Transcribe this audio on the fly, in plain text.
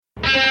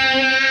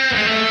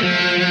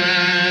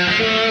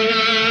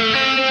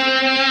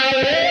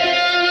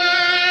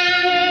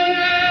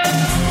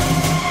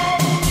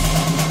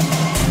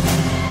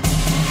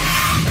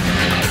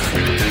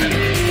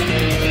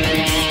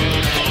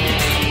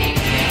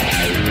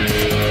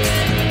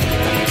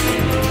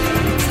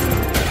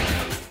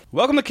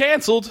Welcome to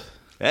Canceled.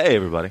 Hey,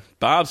 everybody.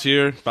 Bob's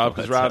here. Bob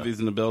Khosravi's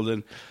in the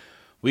building.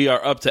 We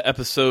are up to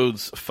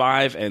episodes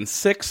 5 and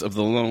 6 of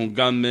The Lone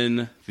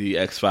Gunman, the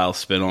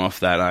X-Files spinoff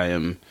that I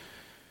am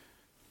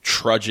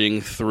trudging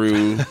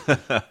through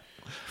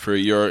for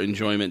your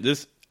enjoyment. All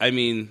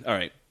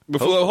right.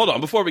 Hold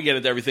on. Before we get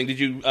into everything, did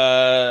you,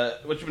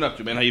 what you been up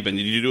to, man? How you been?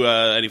 Did you do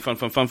any fun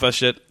fest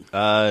shit?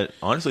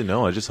 Honestly,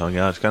 no. I just hung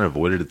out. Just kind of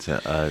avoided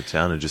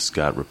town and just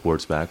got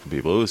reports back from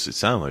people. It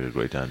sounded like a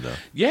great time, though.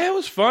 Yeah, it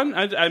was fun.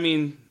 I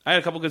had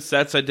a couple good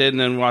sets I did, and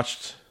then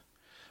was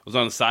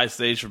on the side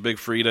stage for Big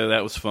Frida.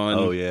 That was fun.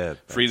 Oh, yeah.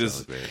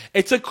 Frida's.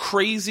 It's a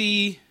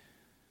crazy.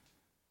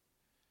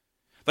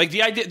 Like,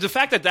 the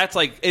fact that that's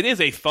like, it is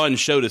a fun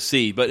show to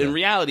see, but in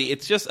reality,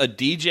 it's just a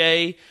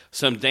DJ,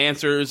 some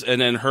dancers, and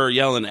then her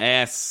yelling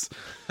ass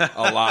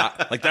a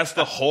lot. Like, that's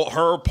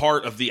her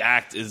part of the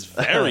act is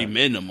very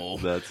minimal.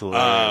 That's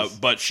hilarious.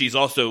 But she's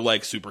also,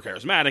 like, super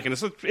charismatic, and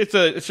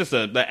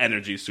the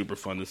energy is super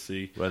fun to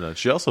see. Right on.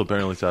 She also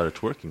apparently taught a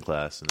twerking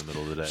class in the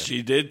middle of the day.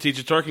 She did teach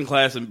a twerking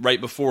class right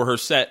before her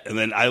set, and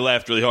then I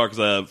laughed really hard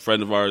because a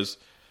friend of ours,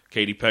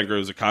 Katie Penker,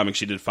 who's a comic,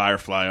 she did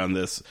Firefly on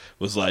this,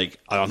 was like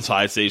on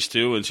side stage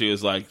too, and she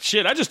was like,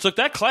 shit, I just took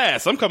that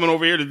class. I'm coming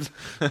over here to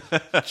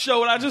show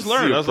what I just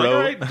learned. I was like, all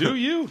right, do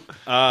you?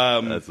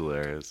 That's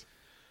hilarious.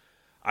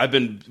 I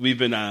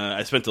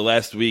spent the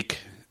last week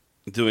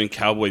doing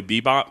Cowboy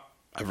Bebop.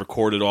 I've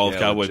recorded all of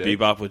Cowboy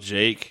Bebop with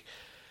Jake.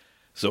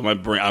 So my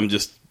brain, I'm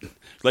just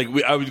like,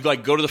 I would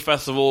like go to the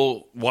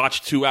festival,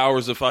 watch 2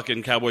 hours of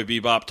fucking Cowboy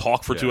Bebop,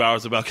 talk for 2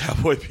 hours about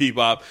Cowboy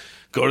Bebop.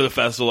 Go to the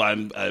festival.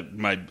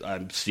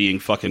 I'm seeing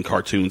fucking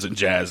cartoons and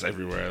jazz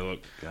everywhere I look.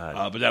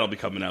 But that'll be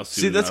coming out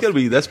soon. See,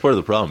 that's part of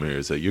the problem here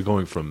is that you're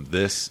going from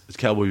this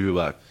Cowboy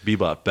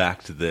Bebop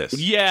back to this.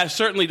 Yeah,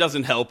 certainly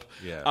doesn't help.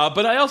 Yeah.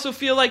 But I also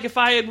feel like if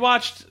I had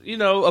watched,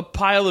 a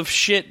pile of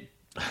shit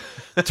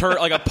turn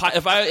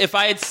if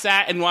I had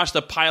sat and watched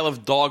a pile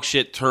of dog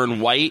shit turn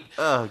white,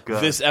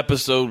 this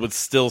episode would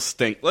still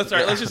stink. Let's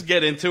just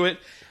get into it.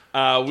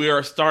 We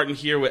are starting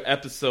here with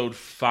episode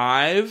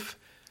 5.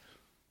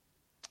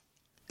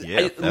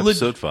 Yeah,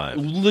 episode 5.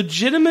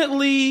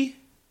 Legitimately,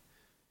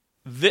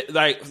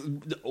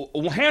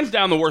 hands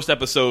down the worst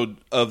episode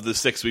of the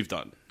 6 we've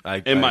done,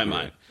 in my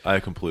mind. I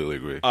completely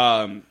agree.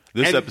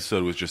 This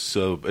episode was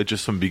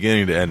just from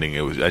beginning to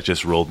ending, I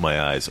just rolled my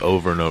eyes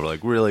over and over, like,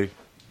 really?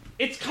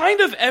 It's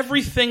kind of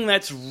everything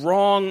that's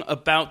wrong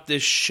about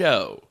this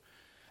show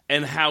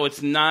and how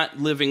it's not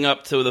living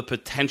up to the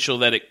potential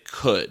that it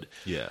could.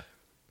 Yeah.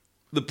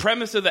 The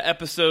premise of the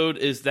episode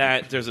is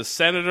that there's a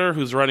senator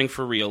who's running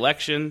for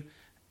re-election,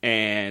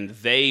 and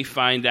they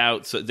find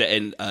out,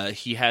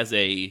 he has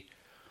an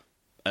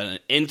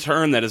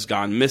intern that has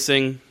gone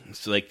missing.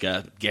 It's like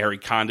a Gary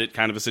Condit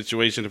kind of a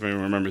situation, if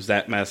anyone remembers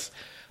that mess.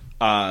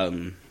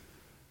 Sandra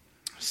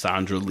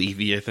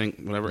Levy, I think,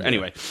 whatever. Yeah.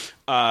 Anyway,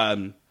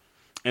 and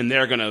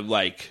they're gonna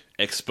like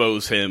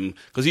expose him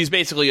because he's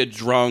basically a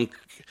drunk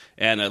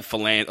and a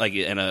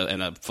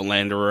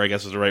philanderer, I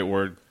guess is the right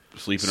word.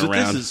 Sleeping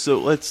around.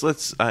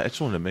 Let's. I just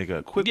want to make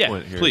a quick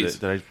point here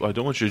that I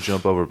don't want you to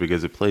jump over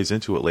because it plays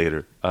into it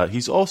later.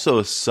 He's also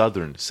a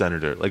Southern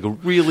senator, like a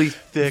really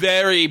thick,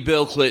 very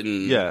Bill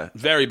Clinton. Yeah,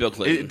 very Bill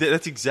Clinton.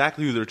 That's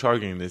exactly who they're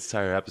targeting this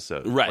entire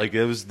episode. Right. Like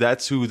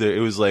that's who it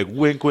was like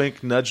wink,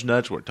 wink, nudge,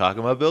 nudge. We're talking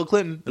about Bill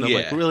Clinton, and I'm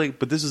like, really?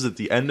 But this is at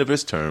the end of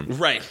his term,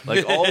 right?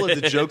 Like all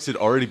of the jokes had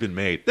already been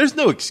made. There's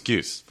no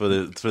excuse for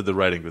the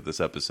writing of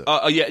this episode.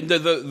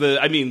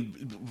 I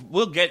mean,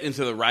 we'll get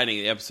into the writing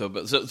of the episode,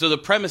 but so the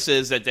premise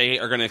is that they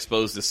are going to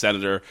expose the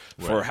senator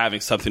for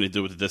having something to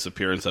do with the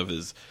disappearance of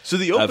his. So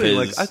the opening,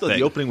 I thought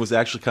the opening was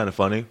actually kind of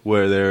funny,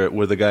 where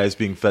the guy is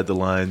being fed the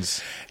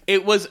lines.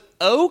 It was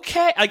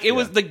okay. Like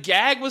was the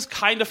gag was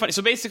kind of funny.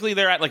 So basically,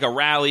 they're at like a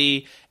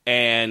rally,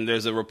 and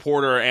there's a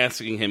reporter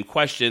asking him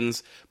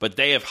questions, but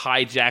they have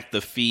hijacked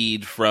the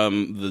feed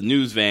from the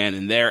news van,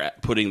 and they're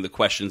putting the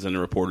questions in the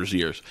reporter's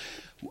ears.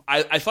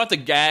 I thought the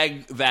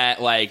gag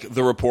that like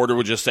the reporter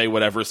would just say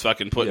whatever's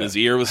fucking put in his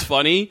ear was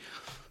funny.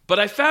 But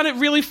I found it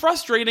really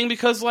frustrating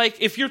because, like,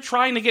 if you're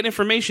trying to get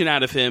information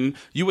out of him,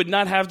 you would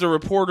not have the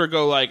reporter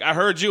go, like, I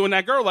heard you and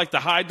that girl like to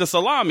hide the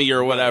salami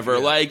or whatever.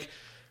 Yeah. Like,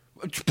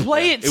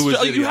 play it.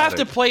 You have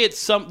to play it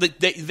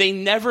they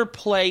never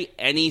play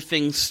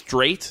anything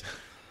straight,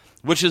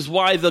 which is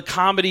why the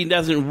comedy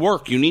doesn't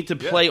work. You need to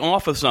play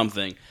off of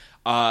something.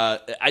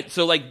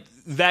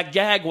 That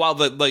gag, while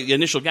the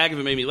initial gag of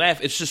it made me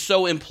laugh, it's just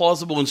so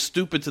implausible and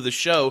stupid to the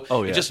show.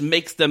 Oh, yeah. It just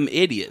makes them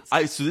idiots.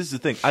 So this is the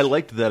thing. I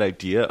liked that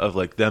idea of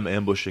like them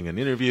ambushing an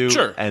interview.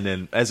 Sure. And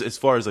then as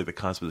far as like the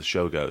concept of the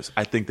show goes,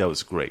 I think that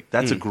was great.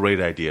 That's a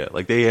great idea.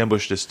 Like they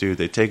ambush this dude,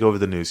 they take over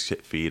the news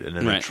feed, and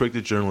then they trick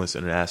the journalists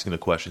into asking the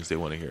questions they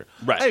want to hear.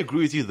 Right. I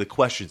agree with you. The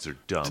questions are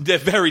dumb. They're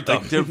very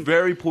dumb. Like, they're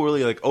very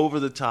poorly, like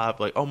over the top,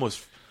 like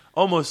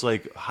almost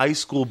like high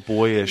school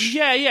boyish.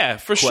 Yeah,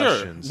 for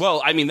questions. Sure.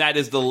 Well, I mean, that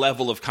is the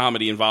level of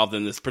comedy involved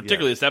in this,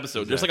 particularly this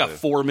episode. Exactly. There's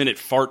like a 4-minute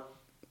fart,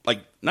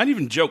 like not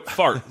even joke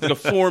fart, like a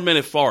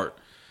 4-minute fart.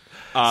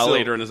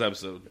 later in this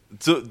episode.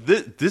 So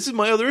this is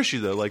my other issue,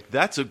 though. Like,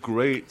 that's a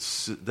great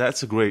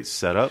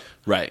setup.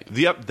 Right.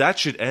 That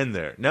should end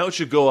there. Now it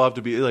should go off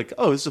to be like,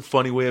 oh, this is a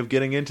funny way of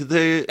getting into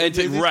the...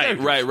 Right.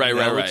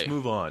 Let's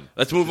move on.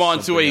 Let's move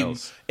on to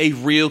a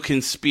real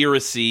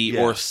conspiracy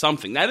or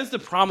something. That is the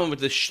problem with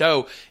this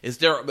show, is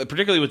there,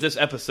 particularly with this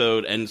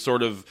episode and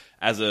sort of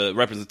as a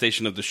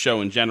representation of the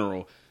show in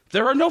general,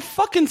 there are no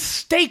fucking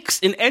stakes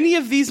in any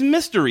of these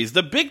mysteries.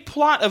 The big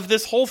plot of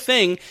this whole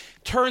thing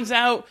turns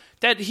out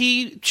that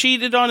he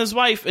cheated on his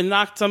wife and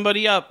knocked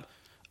somebody up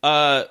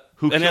and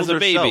has a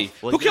baby.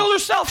 Who killed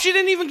herself? She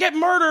didn't even get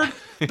murdered.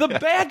 The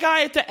bad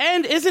guy at the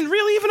end isn't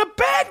really even a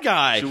bad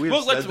guy. Hold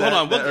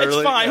on.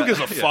 It's fine. Who gives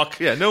a fuck?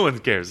 Yeah, no one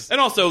cares.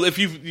 And also, if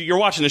you're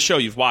watching the show,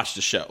 you've watched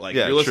the show. Like,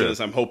 if you're listening to this,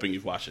 I'm hoping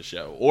you've watched the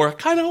show. Or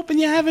kind of hoping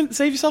you haven't.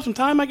 Save yourself some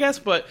time, I guess.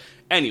 But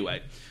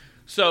anyway.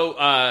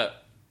 So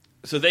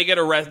they get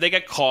arrested. They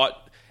get caught.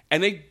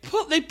 And they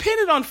pin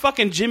it on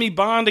fucking Jimmy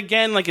Bond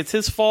again, like it's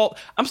his fault.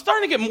 I'm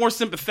starting to get more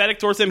sympathetic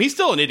towards him. He's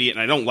still an idiot,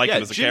 and I don't like him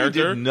as a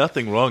character. Jimmy did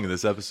nothing wrong in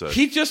this episode.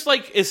 He just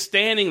is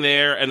standing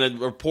there, and a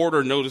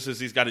reporter notices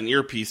he's got an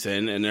earpiece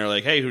in, and they're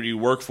like, "Hey, who do you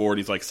work for?" And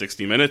he's like,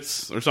 60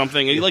 Minutes or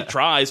something, and he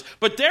tries,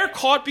 but they're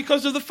caught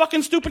because of the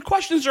fucking stupid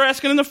questions they're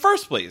asking in the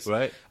first place.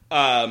 Right.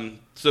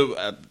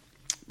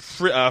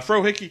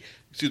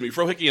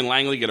 Frohickey and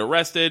Langley get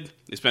arrested.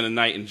 They spend a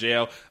night in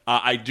jail.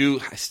 I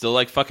still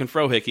like fucking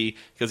Frohickey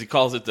because he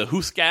calls it the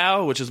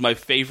hooskow, which is my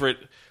favorite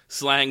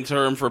slang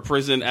term for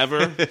prison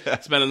ever.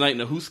 Spend a night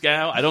in a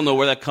hooskow. I don't know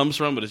where that comes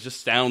from, but it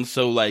just sounds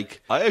so I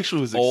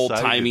actually was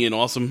old-timey and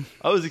awesome.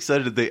 I was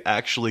excited that they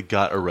actually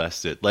got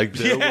arrested. Like,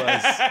 there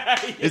was...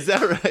 Is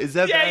that right? Is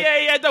that bad?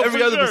 Yeah. No,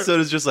 every other episode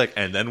is just like,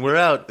 and then we're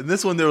out. And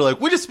this one, they were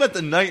like, we just spent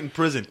the night in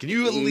prison. Can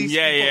you at least...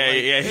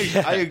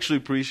 Yeah. I actually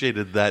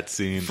appreciated that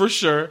scene. For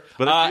sure.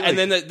 But and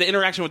then the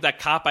interaction with that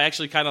cop, I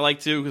actually kind of like,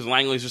 too, because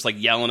Langley's just,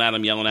 yelling at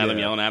him, and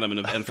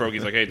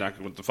Frohickey's like, hey, Doc,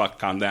 what the fuck,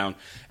 calm down.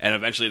 And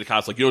eventually the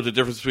cop's like, you know what the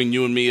difference between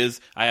you and me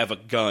is? I have a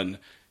gun.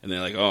 And they're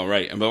like, oh,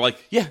 right. And they're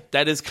like, yeah,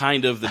 that is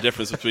kind of the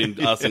difference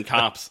between us and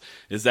cops,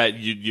 is that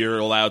you're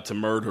allowed to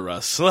murder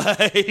us.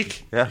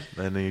 Yeah,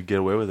 and then you get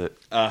away with it.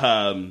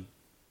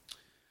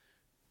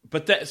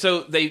 But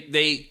so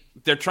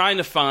they're trying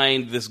to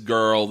find this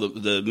girl,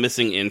 the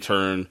missing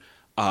intern.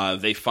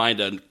 They find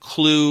a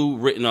clue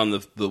written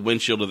on the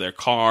windshield of their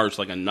car. It's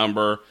like a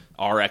number,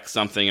 RX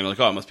something. And they're like,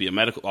 oh, it must be a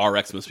medical,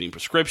 RX must be a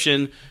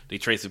prescription. They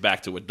trace it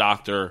back to a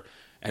doctor.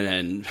 And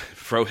then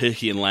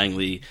Frohickey and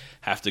Langley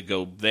have to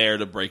go there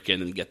to break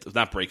in and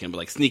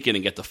sneak in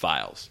and get the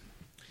files.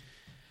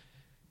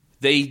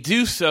 They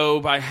do so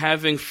by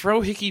having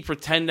Frohickey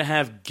pretend to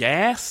have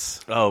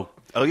gas. Oh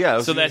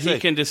yeah. So that he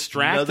can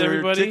distract everybody.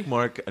 Another tick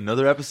mark,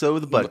 another episode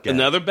with a butt gag.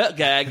 Another butt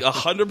gag,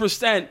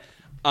 100%.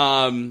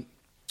 And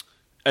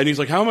he's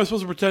like, how am I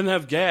supposed to pretend to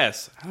have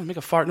gas? I don't make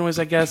a fart noise,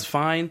 I guess.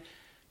 Fine.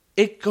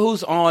 It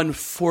goes on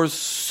for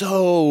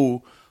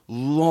so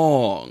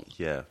long.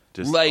 Yeah.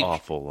 Just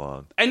awful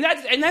long. And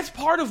that's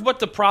part of what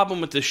the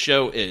problem with this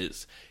show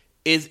is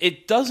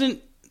it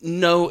doesn't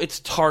know its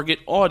target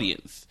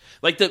audience.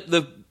 Like the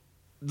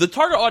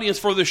target audience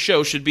for this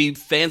show should be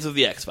fans of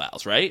the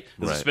X-Files, right?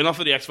 It's a spin-off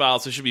of the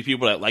X-Files. It should be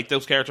people that like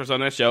those characters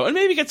on that show, and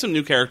maybe get some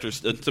new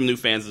characters, some new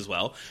fans as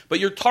well. But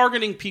you're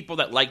targeting people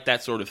that like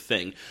that sort of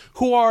thing,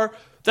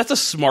 that's a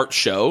smart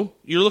show.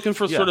 You're looking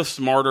for sort of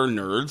smarter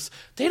nerds.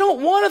 They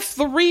don't want a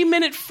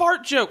 3-minute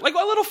fart joke. A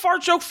little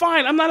fart joke,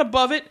 fine. I'm not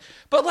above it.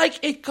 But,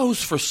 it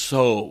goes for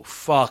so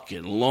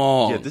fucking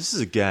long. Yeah, this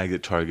is a gag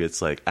that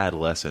targets,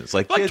 adolescents.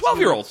 Like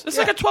 12-year-olds. It's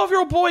like a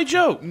 12-year-old boy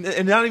joke.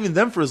 And not even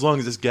them for as long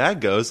as this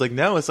gag goes.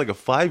 Now it's like a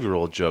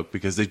 5-year-old joke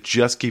because they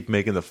just keep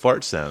making the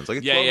fart sounds. Like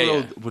a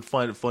 12-year-old would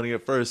find it funny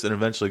at first and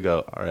eventually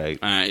go, all right.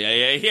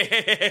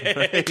 Yeah.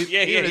 Right?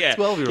 Yeah.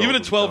 Even a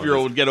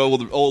 12-year-old would get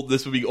old.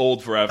 This would be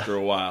old for after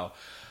a while.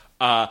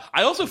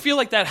 I also feel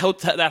like that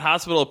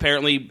hospital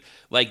apparently,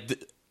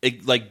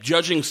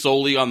 judging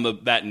solely on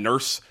that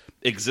nurse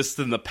exists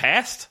in the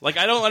past. I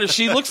don't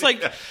understand. She looks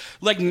like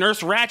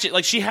Nurse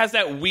Ratched. She has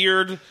that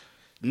weird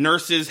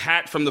nurse's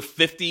hat from the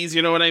 50s,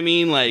 you know what I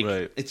mean?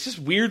 It's just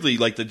weirdly,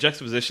 the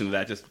juxtaposition of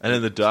that just and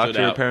then the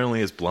doctor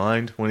apparently is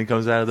blind when he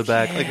comes out of the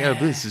back.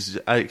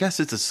 I guess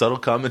it's a subtle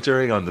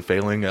commentary on the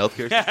failing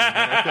healthcare system in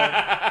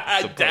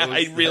America.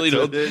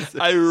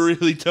 I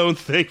really don't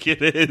think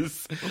it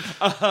is.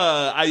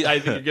 I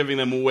think you're giving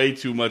them way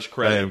too much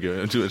credit. I am giving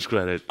them too much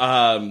credit.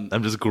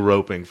 I'm just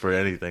groping for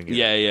anything.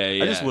 Yeah.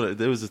 I just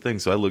there was a thing,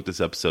 so I looked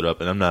this episode up,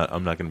 and I'm not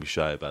going to be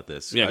shy about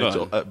this.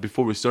 Yeah,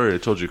 before we started, I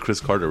told you Chris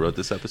Carter wrote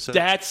this episode.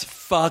 That's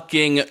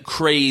fucking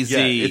crazy.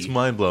 Yeah, it's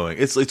mind blowing.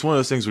 It's one of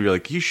those things where you're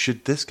like,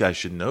 this guy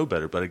should know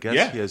better, but I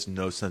guess he has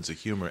no sense of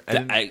humor.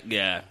 And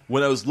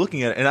when I was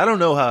looking at it, and I don't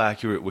know how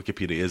accurate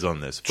Wikipedia is on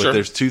this, but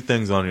there's two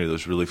things on here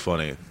that's really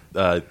funny.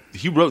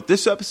 He wrote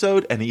this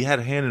episode, and he had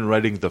a hand in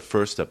writing the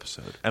first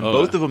episode, and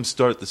both of them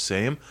start the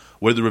same.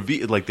 Where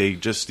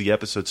the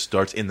episode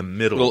starts in the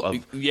middle of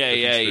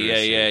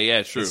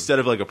yeah, true. Instead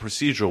of a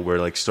procedural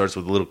where starts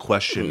with a little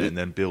question and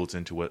then builds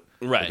into what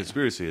the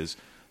conspiracy is.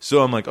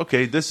 So I'm like,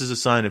 okay, this is a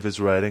sign of his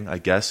writing. I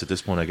guess at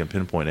this point I can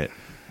pinpoint it.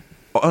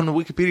 On the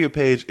Wikipedia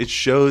page, it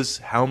shows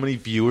how many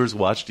viewers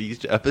watched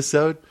each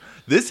episode.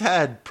 This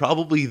had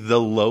probably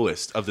the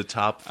lowest of the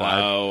top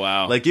 5. Oh,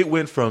 wow. Like, it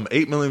went from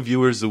 8 million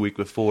viewers the week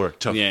before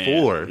to 4.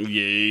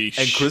 Yeesh.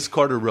 And Chris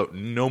Carter wrote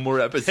no more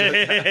episodes.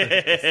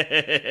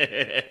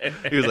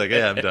 He was like,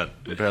 yeah, I'm done.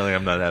 Apparently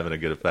I'm not having a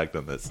good effect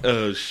on this.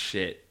 Oh,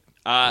 shit.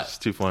 It's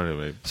too funny to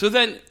me. So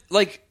then,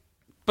 like...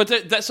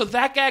 But so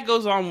that gag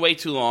goes on way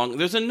too long.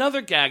 There's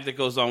another gag that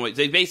goes on.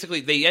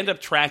 They end up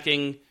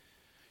tracking...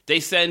 They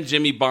send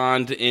Jimmy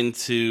Bond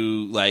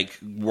into like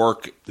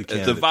work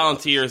the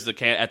volunteers at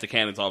the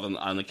candidate's office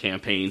on the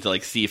campaign to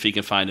like see if he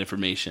can find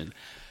information,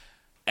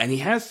 and he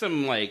has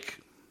some like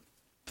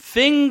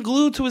thing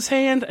glued to his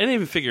hand. I didn't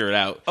even figure it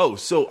out. Oh,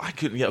 so I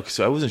couldn't. Yeah,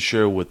 so I wasn't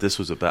sure what this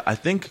was about. I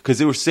think because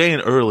they were saying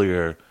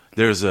earlier.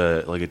 There's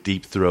a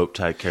Deep Throat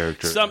type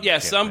character.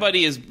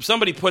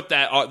 Somebody put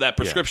that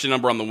prescription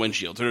number on the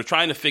windshield. So they're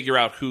trying to figure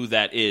out who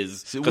that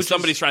is because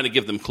somebody's trying to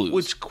give them clues.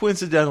 Which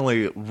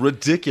coincidentally,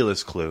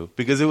 ridiculous clue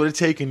because it would have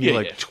taken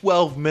you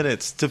 12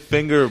 minutes to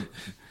finger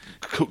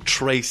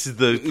trace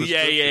the prescription.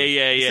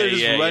 Yeah.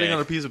 Just writing on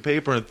a piece of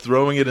paper and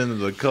throwing it into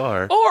the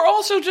car. Or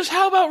also just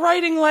how about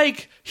writing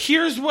like,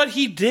 here's what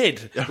he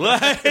did.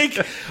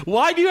 Like,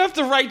 why do you have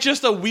to write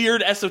just a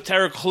weird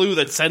esoteric clue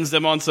that sends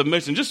them on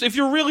submission? Just if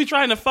you're really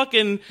trying to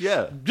fucking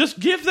just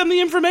give them the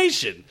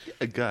information.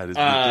 God, it's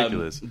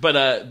ridiculous.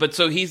 But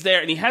so he's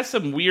there and he has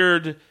some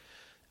weird.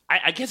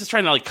 I guess it's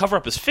trying to like cover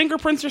up his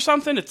fingerprints or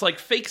something. It's like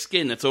fake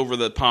skin that's over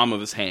the palm of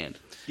his hand.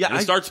 Yeah, and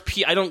it starts.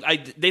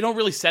 They don't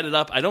really set it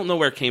up. I don't know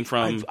where it came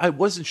from. I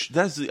wasn't.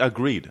 That's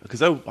agreed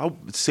because I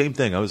same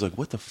thing. I was like,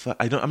 what the fuck?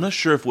 I'm not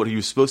sure if what he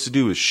was supposed to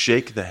do is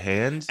shake the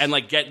hands and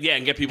like get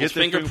people's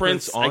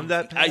fingerprints on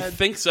that pad? I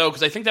think so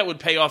because I think that would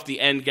pay off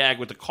the end gag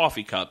with the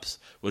coffee cups,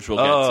 which we'll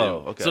get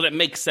to. Okay. So that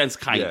makes sense,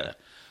 kind of. Yeah.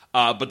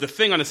 But the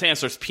thing on his hand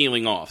starts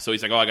peeling off, so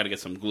he's like, "Oh, I got to get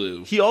some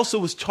glue." He also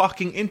was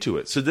talking into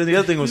it. So then the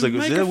other thing was like,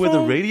 "Is that where the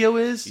radio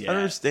is?" Yeah. I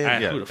don't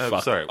understand.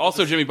 I'm sorry.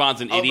 Also, Jimmy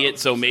Bond's an idiot,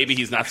 so maybe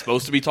he's not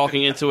supposed to be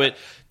talking into it.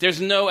 There's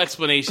no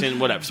explanation,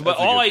 whatever. So, but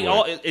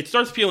it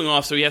starts peeling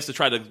off, so he has to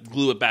try to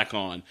glue it back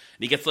on. And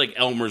he gets like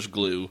Elmer's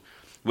glue,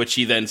 which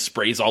he then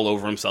sprays all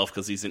over himself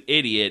because he's an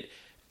idiot,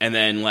 and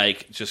then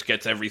like just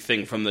gets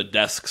everything from the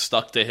desk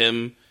stuck to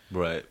him.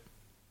 Right.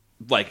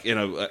 Like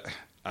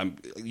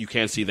you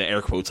can't see the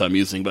air quotes I'm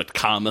using, but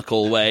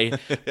comical way.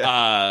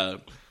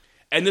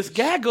 And this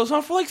gag goes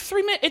on for like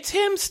 3 minutes. It's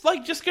him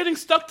like just getting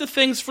stuck to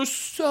things for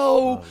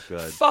so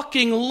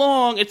fucking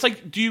long. It's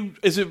like,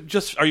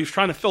 are you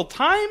trying to fill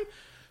time?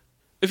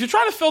 If you're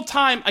trying to fill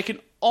time, I can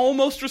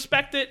almost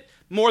respect it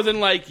more than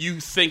like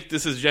you think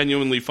this is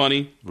genuinely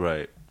funny.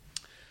 Right.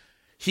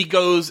 He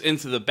goes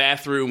into the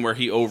bathroom where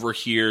he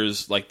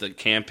overhears like the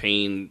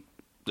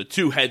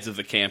two heads of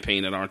the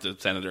campaign that aren't the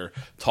senator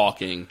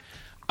talking.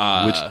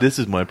 Which this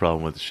is my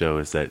problem with the show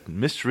is that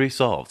mystery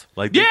solved.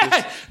 Like done.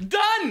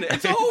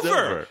 It's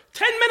over.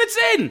 10 minutes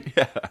in.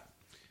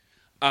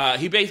 Yeah.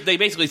 They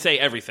basically say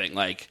everything.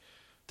 Like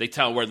they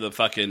tell where the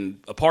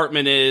fucking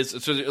apartment is.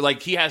 So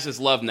like he has his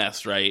love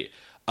nest, right?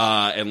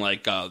 And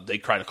like they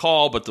try to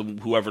call, but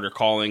whoever they're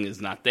calling is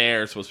not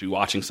there. It's supposed to be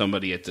watching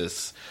somebody at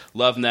this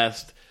love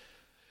nest.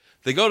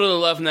 They go to the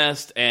love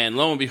nest, and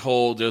lo and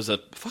behold, there's a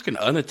fucking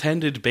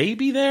unattended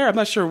baby there. I'm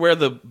not sure where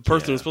the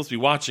person who's supposed to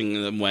be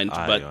watching them went,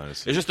 but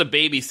there's just a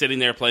baby sitting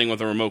there playing with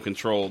a remote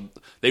control.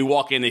 They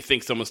walk in, they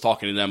think someone's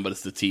talking to them, but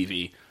it's the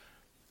TV.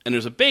 And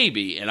there's a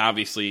baby, and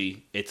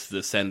obviously it's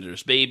the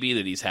senator's baby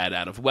that he's had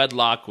out of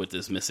wedlock with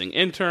this missing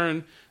intern,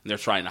 and they're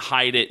trying to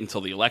hide it until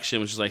the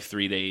election, which is like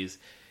 3 days.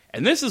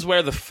 And this is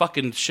where the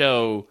fucking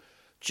show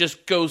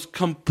just goes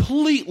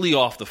completely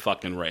off the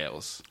fucking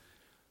rails.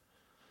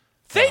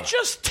 They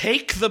just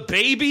take the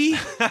baby?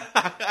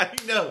 I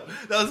know.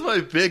 That was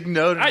my big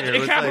note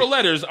in capital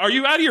letters. Are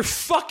you out of your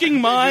fucking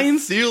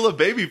minds? Steal a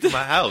baby from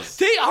my house.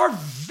 They are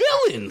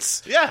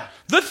villains. Yeah.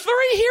 The 3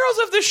 heroes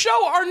of the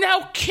show are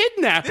now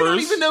kidnappers. They don't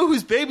even know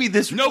whose baby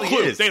this really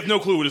clue. is. They have no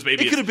clue what his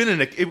baby is. It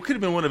could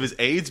have been one of his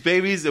AIDS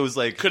babies. It was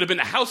like could have been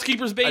a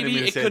housekeeper's baby. I didn't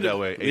mean to say it that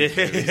way. AIDS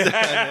babies.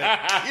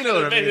 You know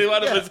what I mean?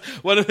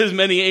 One of his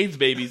many AIDS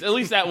babies. At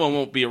least that one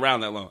won't be around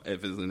that long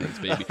if it's an AIDS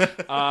baby.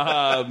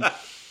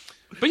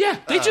 But yeah,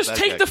 they just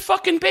take the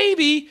fucking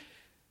baby.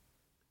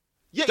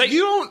 Yeah,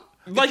 you don't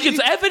like it's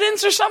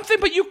evidence or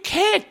something, but you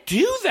can't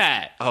do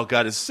that. Oh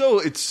god, it's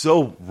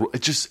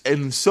just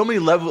in so many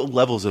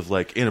levels of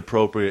like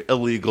inappropriate,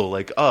 illegal.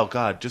 Like oh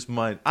god, just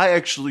mine. I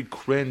actually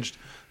cringed.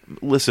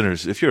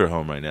 Listeners, if you're at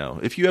home right now,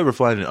 if you ever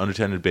find an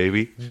unattended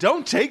baby,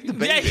 don't take the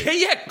baby.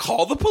 Yeah,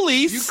 call the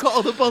police. You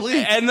call the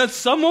police. And then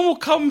someone will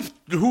come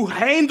who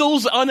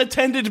handles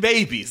unattended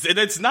babies, and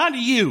it's not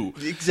you.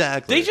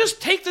 Exactly. They just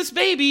take this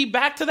baby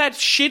back to that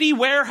shitty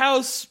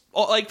warehouse,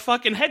 like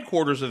fucking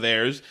headquarters of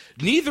theirs.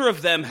 Neither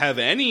of them have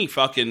any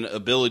fucking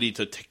ability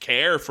to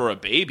care for a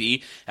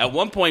baby. At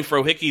one point,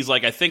 Frohicke's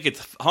like, I think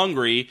it's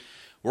hungry.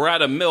 We're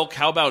out of milk.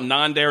 How about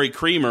non-dairy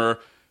creamer?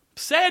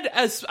 said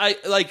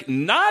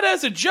not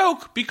as a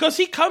joke, because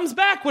he comes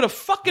back with a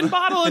fucking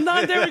bottle of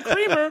non-dairy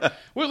creamer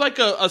with like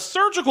a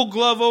surgical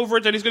glove over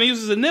it that he's going to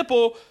use as a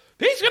nipple.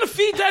 He's going to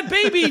feed that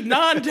baby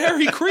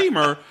non-dairy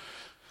creamer.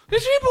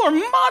 These people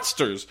are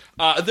monsters.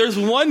 There's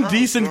one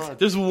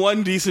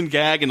decent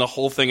gag in the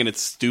whole thing, and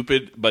it's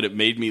stupid, but it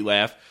made me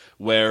laugh,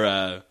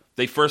 where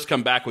they first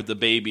come back with the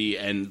baby,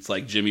 and it's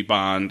like Jimmy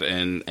Bond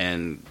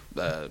and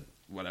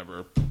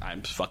whatever.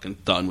 I'm fucking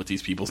done with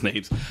these people's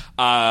names.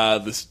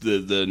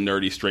 The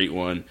nerdy straight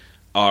one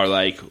are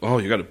like, oh,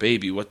 you got a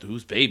baby.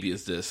 Whose baby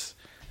is this?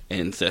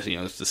 And says,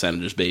 it's the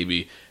senator's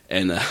baby.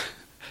 And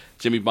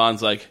Jimmy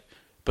Bond's like,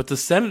 but the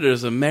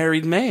senator's a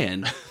married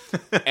man.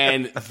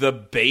 And the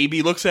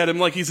baby looks at him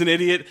like he's an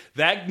idiot.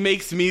 That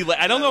makes me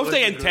I don't know if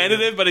they intended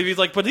it, but if he's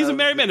like, but he's a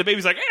married man, the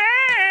baby's like,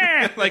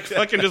 like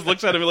fucking just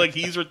looks at him like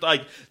he's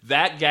like,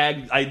 that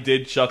gag I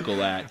did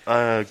chuckle at.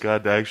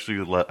 God,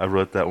 actually, I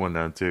wrote that one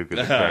down too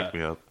because it cracked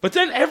me up. But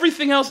then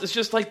everything else is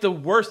just like the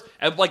worst.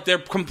 Like they're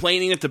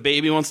complaining that the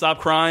baby won't stop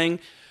crying.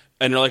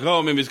 And they're like,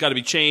 oh, maybe it's got to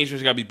be changed,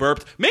 maybe it's got to be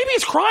burped. Maybe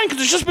it's crying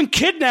because it's just been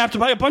kidnapped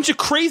by a bunch of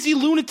crazy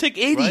lunatic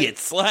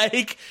idiots. Right.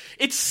 Like,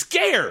 it's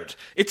scared.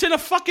 It's in a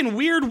fucking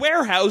weird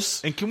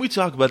warehouse. And can we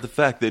talk about the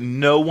fact that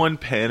no one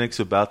panics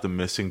about the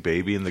missing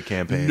baby in the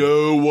campaign?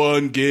 No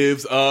one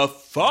gives a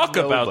fuck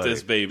about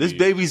this baby. This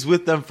baby's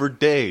with them for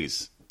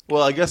days.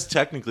 Well, I guess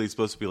technically it's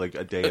supposed to be like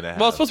a day and a half.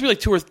 Well, it's supposed to be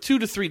like 2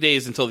 to 3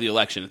 days until the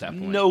election at that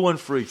point. No one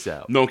freaks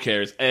out. No one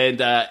cares. And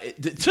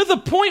to the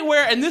point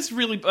where, and this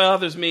really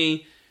bothers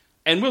me,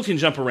 and Will can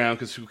jump around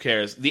because who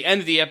cares? The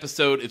end of the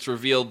episode, it's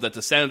revealed that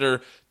the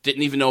senator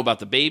didn't even know about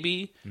the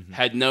baby,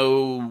 had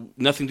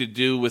nothing to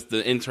do with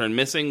the intern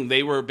missing.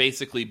 They were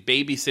basically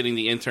babysitting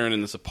the intern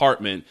in this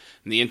apartment,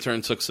 and the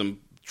intern took some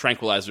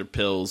tranquilizer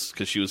pills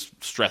because she was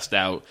stressed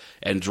out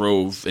and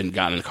drove and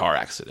got in a car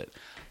accident.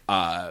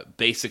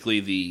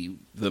 Basically,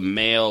 the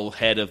male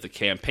head of the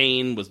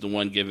campaign was the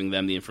one giving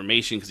them the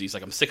information because he's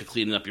like, I'm sick of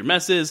cleaning up your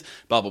messes,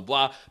 blah, blah,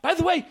 blah. By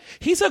the way,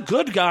 he's a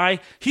good guy.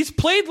 He's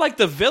played like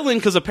the villain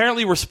because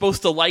apparently we're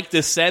supposed to like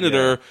this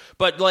senator,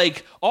 but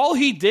like all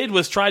he did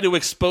was try to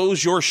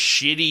expose your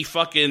shitty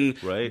fucking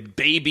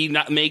baby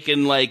not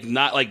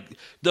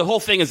the whole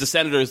thing is the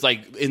senator is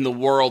like in the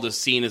world is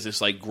seen as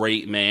this like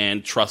great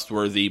man,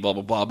 trustworthy, blah,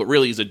 blah, blah, but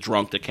really he's a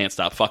drunk that can't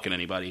stop fucking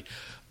anybody.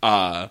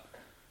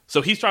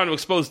 So he's trying to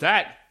expose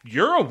that.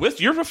 You're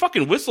a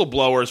fucking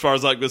whistleblower as far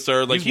as like this,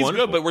 sir. Like he's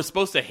good, but we're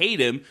supposed to hate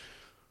him.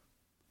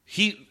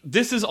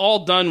 This is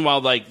all done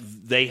while like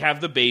they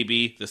have the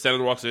baby. The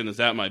senator walks in, is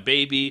that my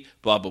baby?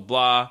 Blah blah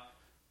blah.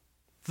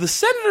 The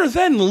senator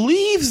then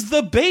leaves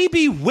the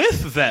baby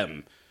with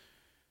them.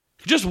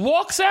 Just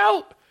walks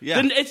out. Yeah.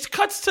 Then it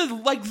cuts to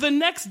like the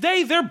next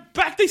day. They're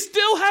back. They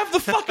still have the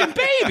fucking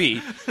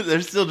baby.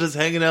 They're still just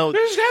hanging out. They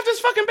just have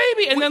this fucking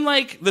baby, and then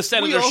like the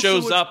senator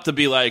shows up to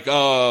be like,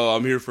 "Oh,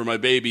 I'm here for my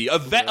baby."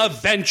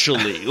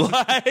 Eventually,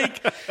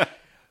 like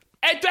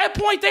at that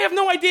point, they have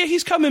no idea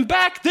he's coming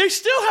back. They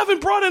still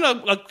haven't brought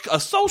in a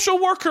social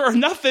worker or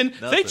nothing.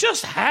 They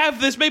just have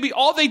this baby.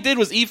 All they did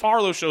was Eve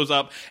Harlow shows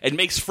up and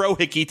makes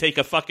Frohickey take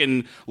a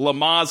fucking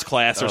Lamaze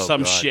class or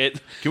some shit.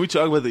 Can we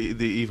talk about the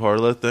Eve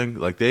Harlow thing?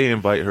 Like they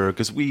invite her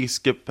because we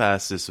skipped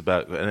past this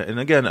about, and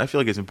again, I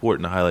feel like it's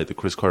important to highlight that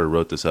Chris Carter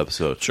wrote this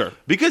episode. Sure,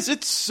 because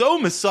it's so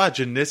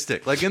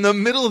misogynistic. Like in the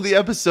middle of the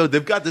episode,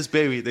 they've got this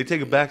baby. They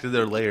take it back to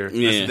their lair.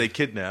 Yeah. They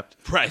kidnapped.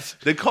 Right.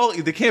 They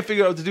can't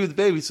figure out what to do with the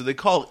baby, so they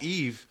call Eve.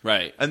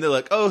 Right. And they're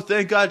like, oh,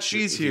 thank God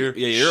she's here.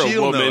 Yeah, you're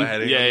She'll a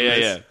woman.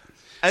 Yeah.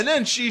 And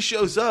then she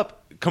shows up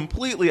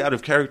completely out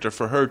of character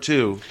for her,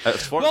 too.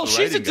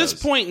 She's at this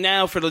point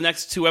now for the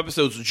next 2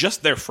 episodes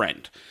just their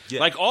friend.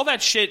 Yeah. Like all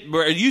that shit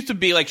where it used to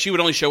be like she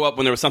would only show up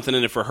when there was something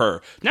in it for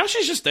her. Now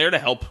she's just there to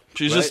help.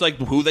 She's just like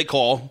who they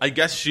call. I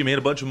guess she made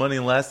a bunch of money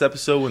in the last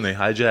episode when they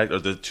hijacked, or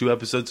the 2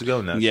 episodes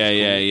ago. Now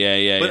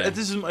Yeah. But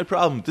this is my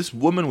problem. This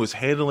woman was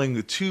handling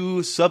the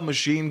 2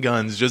 submachine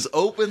guns just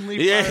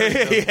openly.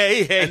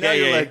 And now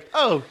you're like,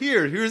 oh,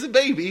 here's a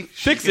baby.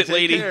 Fix it,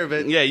 lady. Care of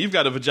it. Yeah, you've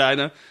got a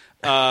vagina.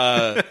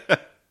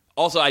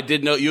 Also, I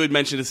did know you had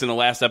mentioned this in the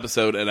last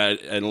episode and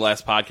in the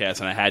last podcast,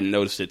 and I hadn't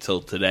noticed it till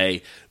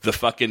today. The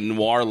fucking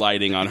noir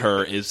lighting on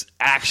her is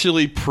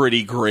actually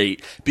pretty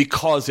great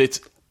because it's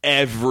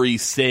every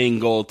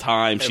single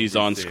time she's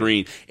on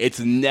screen. It's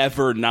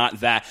never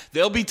not that.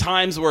 There'll be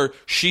times where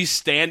she's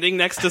standing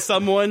next to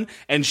someone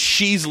and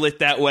she's lit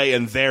that way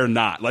and they're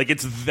not. Like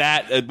it's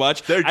that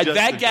much.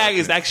 That gag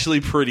is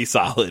actually pretty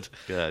solid.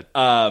 Good.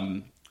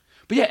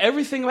 But yeah,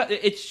 everything about it,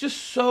 it's just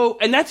so...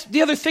 And that's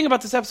the other thing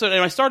about this episode,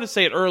 and I started to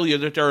say it earlier,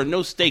 that there are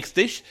no stakes.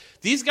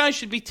 These guys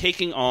should be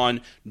taking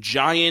on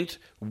giant,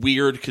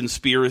 weird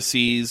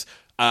conspiracies.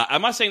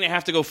 I'm not saying they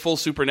have to go full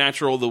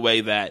supernatural the way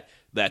that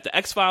the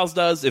X-Files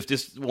does. If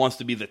this wants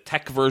to be the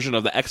tech version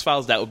of the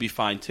X-Files, that would be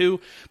fine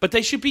too. But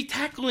they should be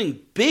tackling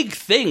big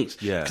things.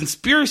 Yeah.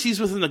 Conspiracies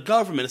within the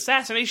government,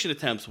 assassination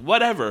attempts,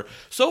 whatever.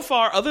 So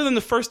far, other than the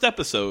first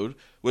episode,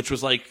 which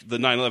was like the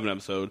 9/11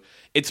 episode,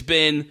 it's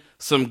been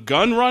some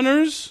gun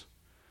runners.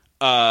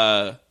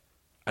 I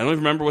I don't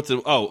even remember what's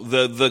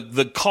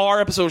the car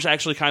episode, which I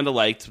actually kind of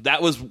liked.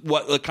 That was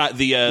what the car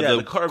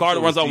that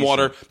runs on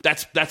water.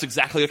 That's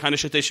exactly the kind of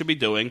shit they should be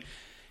doing.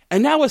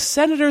 And now a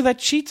senator that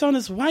cheats on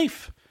his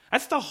wife.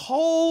 That's the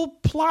whole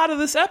plot of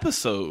this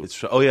episode.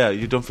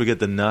 You don't forget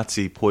the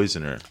Nazi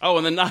poisoner. Oh,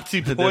 and the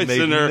Nazi poisoner. That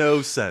made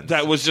no sense.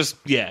 That was just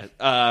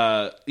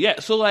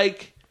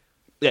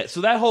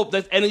so that whole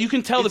and you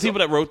can tell the people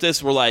that wrote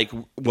this were like,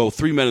 well,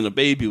 3 Men and a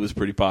Baby was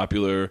pretty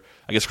popular.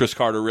 I guess Chris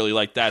Carter really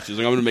liked that. So he's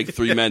like, I'm going to make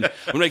 3 men. I'm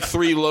going to make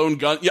 3 lone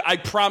gun. Yeah, I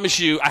promise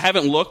you, I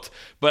haven't looked,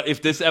 but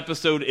if this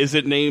episode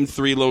isn't named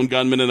 3 Lone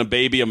Gunmen and a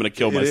Baby, I'm going to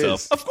kill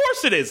myself. Of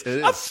course it is.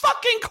 Of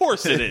fucking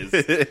course it is.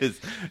 It is.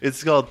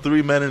 It's called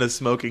 3 Men in a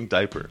Smoking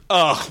Diaper.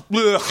 Ugh.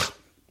 Blech.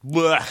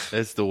 Blech.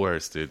 It's the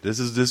worst, dude.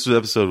 This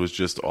episode was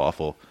just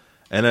awful.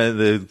 And then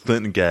the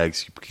Clinton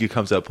gags, he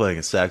comes out playing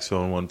a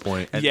saxophone at one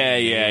point. And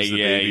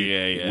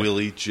yeah.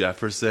 Willie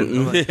Jefferson.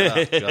 I'm like,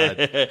 oh,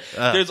 God.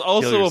 There's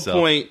also a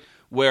point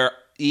where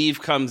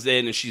Eve comes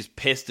in and she's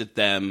pissed at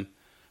them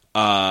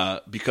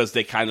because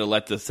they kind of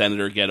let the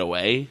senator get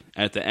away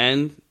at the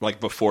end, like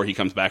before he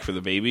comes back for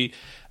the baby.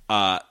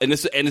 And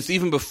it's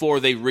even before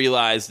they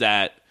realize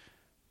that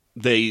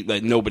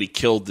nobody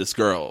killed this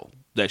girl,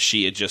 that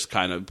she had just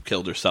kind of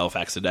killed herself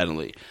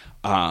accidentally.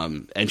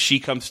 And she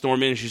comes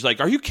storming in and she's like,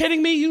 are you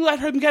kidding me? You let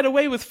him get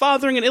away with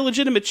fathering an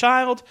illegitimate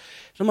child?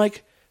 And I'm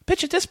like,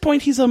 bitch, at this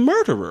point, he's a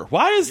murderer.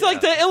 Why is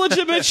the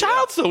illegitimate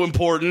child so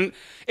important?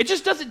 It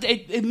just doesn't,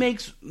 it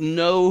makes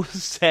no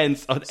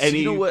sense on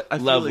any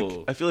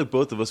level. I feel like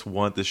both of us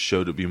want this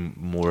show to be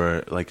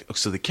more like,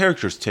 so the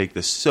characters take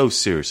this so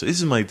seriously.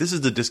 This is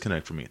the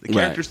disconnect for me. The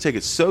characters take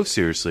it so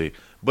seriously,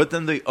 but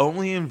then they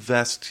only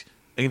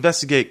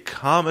investigate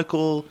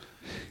comical,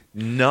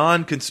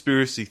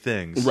 non-conspiracy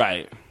things.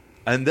 Right.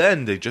 And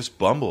then they just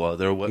bumble out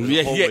their way.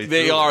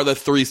 They are the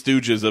Three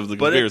Stooges of the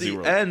conspiracy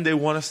world. But at the end, they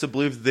want us to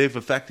believe that they've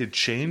affected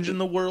change in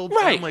the world.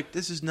 Right. And I'm like,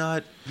 this is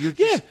not...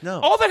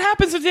 No. All that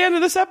happens at the end of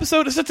this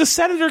episode is that the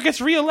senator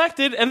gets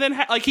reelected, and then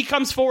he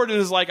comes forward and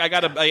is like, I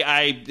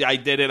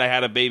did it, I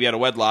had a baby out of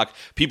wedlock.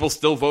 People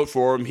still vote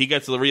for him. He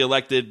gets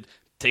reelected,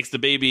 takes the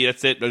baby,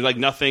 that's it. There's like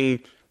nothing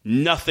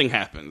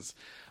happens.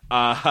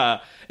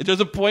 There's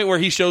a point where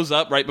he shows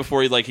up right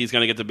before he's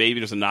gonna get the baby.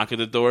 There's a knock at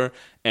the door,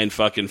 and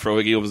fucking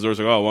Frohige opens the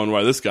door. Like, oh, I wonder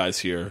why this guy's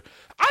here.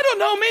 I don't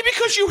know. Maybe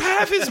because you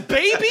have his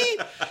baby.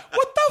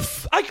 What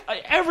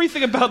the?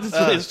 Everything about this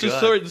is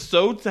just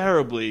so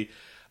terribly.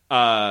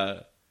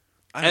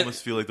 I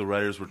almost feel like the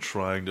writers were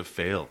trying to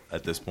fail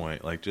at this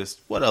point. Like, just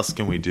what else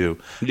can we do?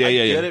 I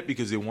get it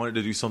because they wanted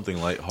to do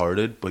something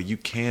lighthearted, but you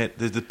can't.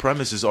 The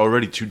premise is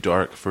already too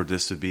dark for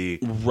this to be.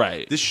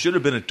 Right. This should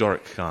have been a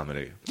dark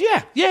comedy.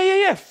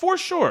 Yeah, for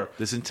sure.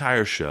 This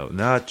entire show,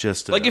 not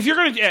just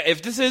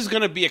if this is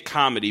gonna be a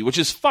comedy, which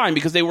is fine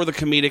because they were the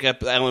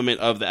comedic element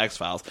of the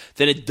X-Files,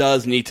 then it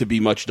does need to be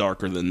much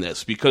darker than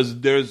this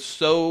because there's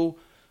so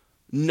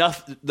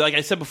nothing. Like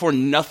I said before,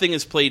 nothing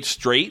is played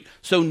straight,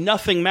 so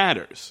nothing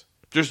matters.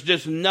 There's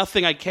just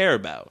nothing I care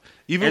about.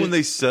 Even when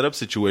they set up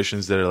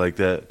situations that are like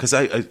that, because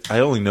I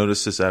only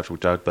noticed this after we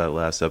talked about it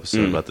last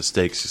episode about the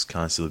stakes just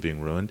constantly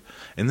being ruined.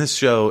 In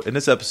this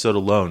episode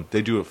alone,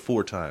 they do it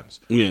 4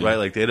 times, right?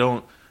 Like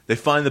they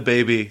find the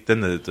baby,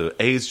 then the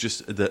aides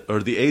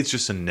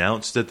just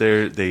announced that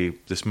they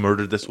just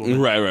murdered this woman,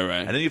 right,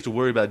 and then you have to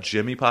worry about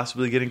Jimmy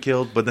possibly getting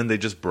killed, but then they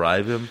just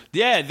bribe him.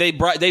 Yeah, they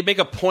make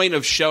a point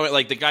of showing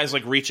like the guy's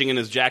like reaching in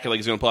his jacket like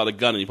he's going to pull out a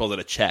gun, and he pulls out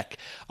a check,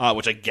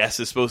 which I guess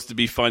is supposed to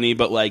be funny,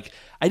 but like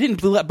I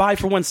didn't buy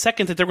for 1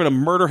 second that they're going to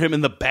murder him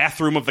in the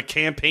bathroom of the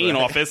campaign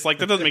office. Like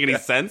that doesn't make any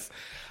sense.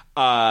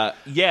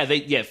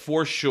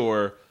 For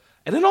sure.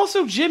 And then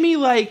also Jimmy,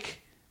 like,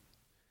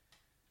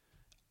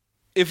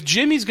 if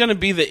Jimmy's going to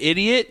be the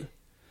idiot,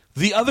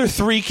 the other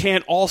 3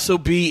 can't also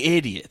be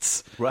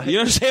idiots. Right. You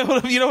understand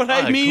what I mean?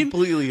 I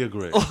completely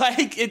agree.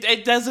 Like,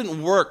 it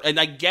doesn't work. And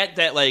I get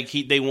that, like,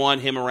 they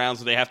want him around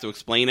so they have to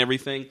explain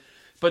everything.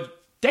 But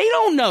they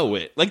don't know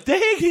it. Like, they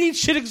need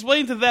shit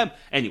explained to them.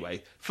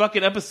 Anyway,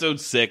 fucking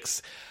episode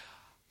 6.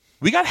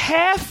 We got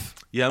half.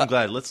 Yeah, I'm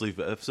glad. Let's leave.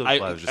 Episode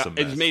 5 is just a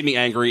mess. It made me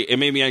angry. It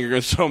made me angry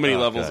on so many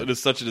levels. God. It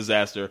is such a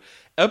disaster.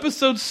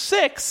 Episode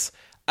 6,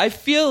 I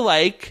feel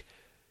like,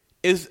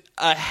 is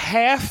a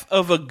half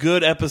of a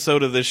good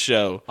episode of this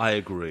show. I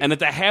agree. And at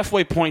the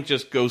halfway point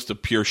just goes to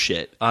pure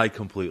shit. I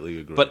completely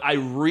agree. But I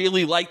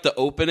really like the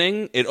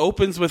opening. It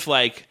opens with,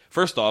 like,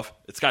 first off,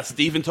 it's got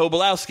Stephen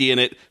Tobolowsky in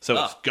it,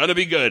 so it's gonna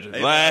be good.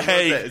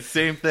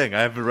 Same thing.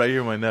 I have it right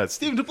here in my notes.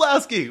 Stephen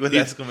Tobolowsky with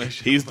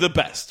exclamation. He's the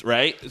best,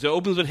 right? So it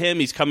opens with him.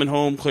 He's coming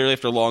home clearly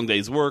after a long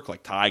day's work,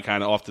 like Ty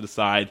kind of off to the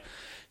side.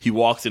 He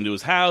walks into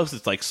his house.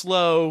 It's like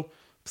slow.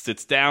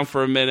 Sits down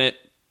for a minute.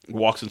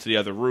 Walks into the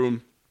other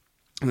room.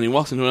 And then he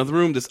walks into another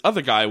room. This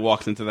other guy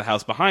walks into the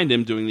house behind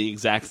him doing the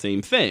exact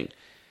same thing.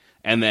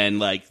 And then,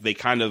 like, they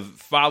kind of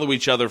follow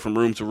each other from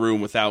room to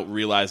room without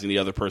realizing the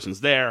other person's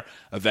there.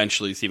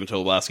 Eventually, Stephen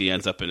Tobolowsky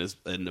ends up in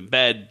the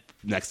bed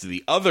next to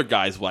the other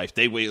guy's wife.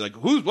 They wait, like,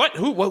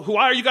 who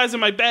are you guys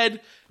in my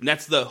bed? And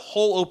that's the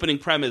whole opening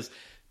premise.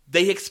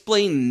 They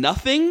explain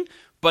nothing,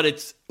 but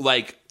it's,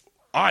 like,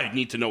 I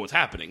need to know what's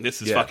happening.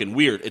 This is fucking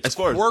weird. It's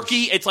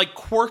quirky. It's like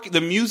quirky.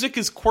 The music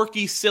is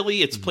quirky,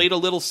 silly. It's played a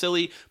little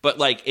silly, but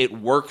like it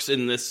works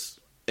in this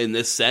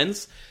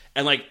sense.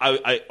 And like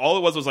I all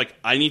it was like,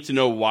 I need to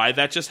know why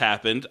that just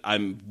happened.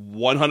 I'm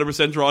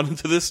 100% drawn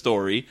into this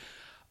story.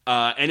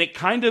 And it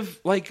kind of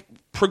like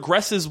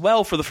progresses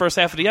well for the first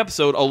half of the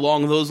episode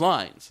along those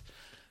lines.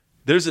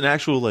 There's an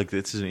actual, like,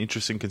 this is an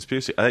interesting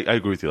conspiracy. I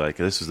agree with you. Like,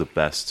 this was the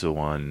best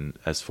one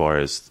as far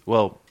as,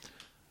 well,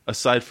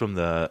 aside from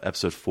the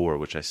episode 4,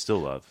 which I still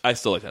love. I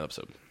still like that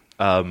episode.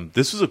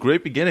 This was a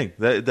great beginning.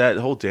 That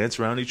whole dance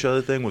around each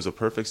other thing was a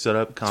perfect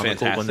setup,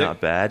 comical but not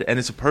bad, and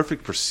it's a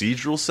perfect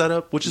procedural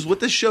setup, which is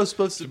what this show's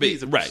supposed to be.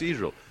 It's a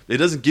procedural. It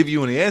doesn't give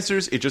you any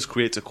answers; it just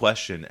creates a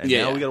question, and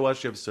now we got to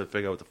watch the episode to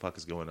figure out what the fuck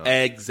is going on.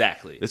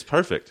 Exactly, it's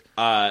perfect.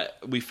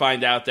 We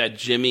find out that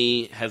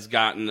Jimmy has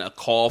gotten a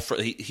call for.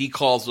 He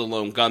calls the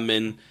lone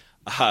gunman.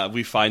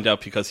 We find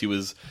out because he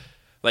was.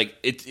 Like,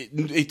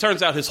 it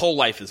turns out his whole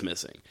life is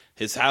missing.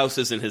 His house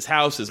isn't his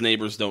house. His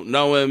neighbors don't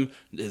know him.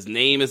 His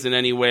name isn't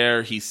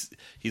anywhere. He's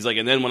like,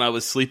 and then when I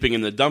was sleeping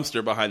in the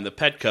dumpster behind the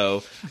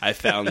Petco, I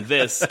found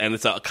this, and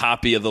it's a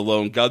copy of The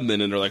Lone Gunman,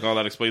 and they're like, oh,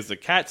 that explains the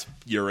cat's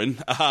urine.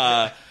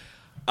 But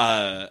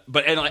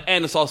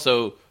it's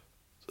also,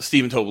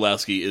 Stephen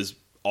Tobolowsky is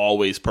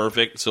always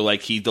perfect. So,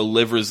 like, he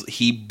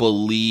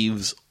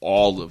believes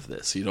all of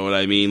this. You know what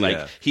I mean?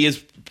 Like, he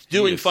is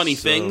doing funny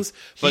things,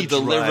 but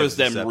delivers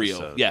them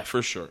real. Yeah,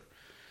 for sure.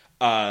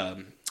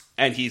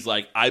 And he's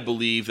like, I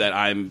believe that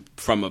I'm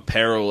from a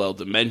parallel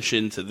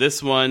dimension to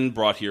this one,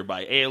 brought here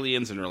by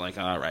aliens. And they're like,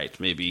 all right,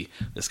 maybe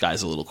this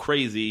guy's a little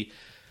crazy.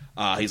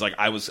 He's like,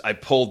 I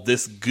pulled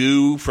this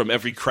goo from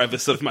every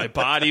crevice of my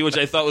body, which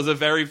I thought was a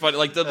very funny,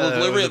 like the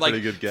delivery,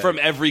 like from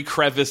every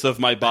crevice of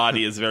my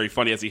body is very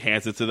funny as he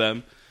hands it to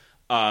them.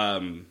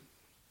 And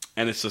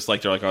it's just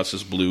like, they're like, oh, it's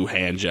just blue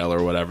hand gel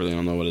or whatever. They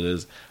don't know what it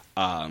is.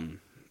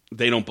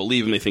 They don't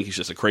believe him. They think he's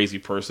just a crazy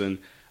person.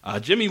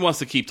 Jimmy wants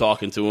to keep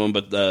talking to him,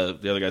 but the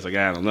other guy's like,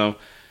 I don't know.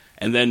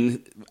 And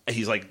then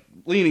he's like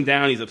leaning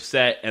down, he's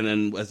upset, and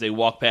then as they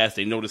walk past,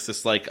 they notice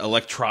this like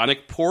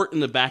electronic port in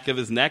the back of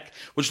his neck,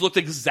 which looked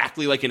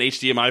exactly like an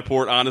HDMI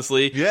port,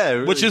 honestly. Yeah, it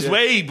really which is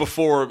way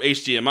before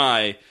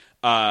HDMI.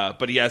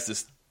 But he has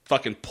this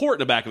fucking port in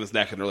the back of his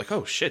neck, and they're like,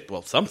 oh shit,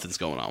 well, something's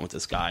going on with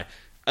this guy.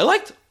 I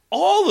liked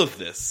all of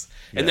this.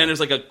 And then there's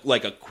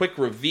like a quick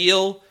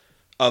reveal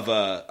of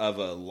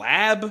a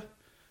lab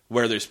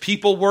where there's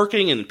people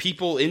working and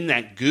people in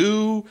that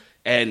goo,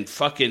 and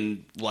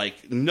fucking,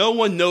 like, no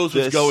one knows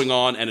what's going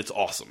on, and it's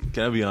awesome.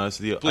 Can I be honest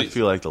with you? Please. I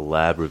feel like the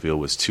lab reveal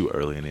was too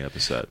early in the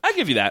episode. I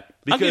give you that.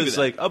 Because,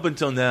 like, up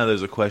until now,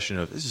 there's a question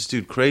of, is this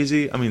dude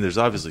crazy? I mean, there's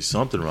obviously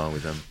something wrong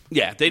with him.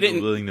 Yeah, they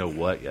didn't really know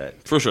what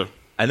yet. For sure.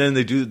 And then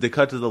they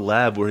cut to the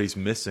lab where he's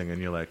missing, and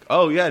you're like,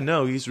 oh, yeah,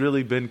 no, he's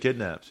really been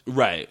kidnapped.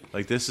 Right.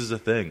 Like, this is a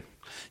thing.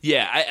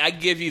 Yeah, I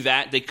give you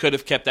that. They could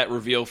have kept that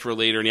reveal for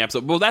later in the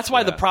episode. Well, that's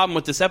why the problem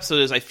with this episode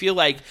is I feel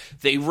like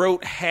they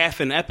wrote half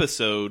an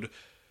episode.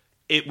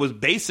 It was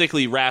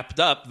basically wrapped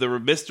up. The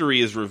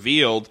mystery is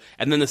revealed.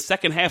 And then the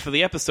second half of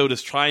the episode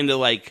is trying to,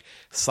 like,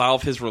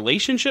 solve his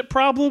relationship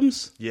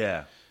problems.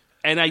 Yeah.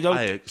 And I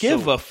don't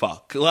give a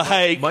fuck.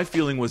 Like, my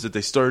feeling was that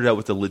they started out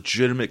with a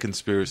legitimate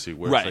conspiracy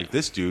where it's like,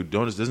 this dude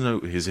doesn't know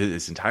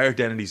his entire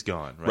identity's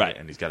gone, right?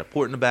 And he's got a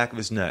port in the back of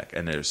his neck,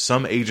 and there's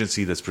some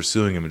agency that's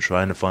pursuing him and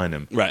trying to find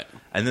him, right?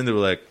 And then they were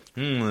like,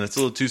 that's a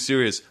little too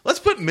serious. Let's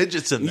put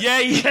midgets in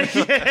there.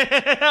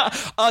 Yeah.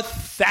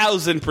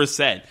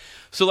 1,000%.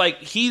 So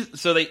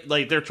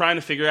they're trying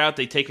to figure out.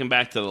 They take him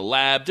back to the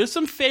lab. There's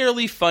some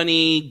fairly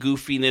funny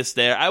goofiness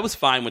there. I was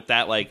fine with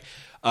that. Like,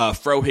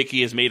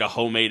 Frohickey has made a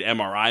homemade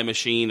MRI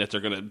machine that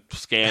they're going to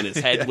scan his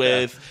head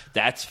with.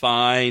 That's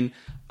fine.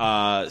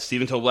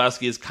 Stephen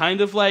Tobolowsky is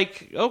kind of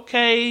like,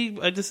 okay,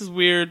 this is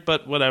weird,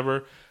 but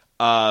whatever.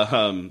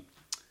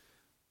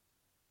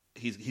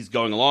 He's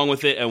going along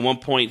with it. At one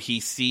point, he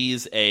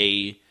sees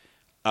a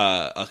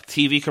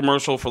TV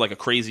commercial for like a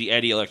Crazy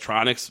Eddie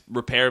electronics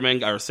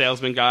repairman or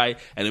salesman guy,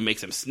 and it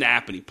makes him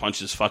snap, and he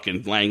punches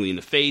fucking Langley in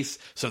the face.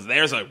 So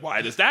there's like,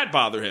 why does that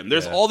bother him?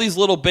 There's all these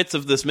little bits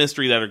of this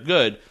mystery that are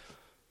good.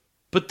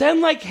 But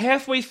then, like,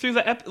 halfway through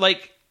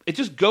it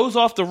just goes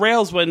off the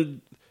rails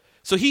when...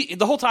 So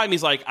the whole time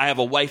he's like, I have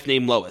a wife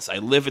named Lois. I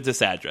live at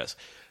this address.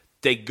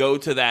 They go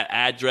to that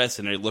address,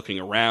 and they're looking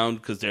around,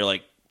 because they're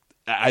like...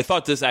 I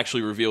thought this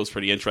actually reveal was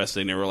pretty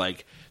interesting. They were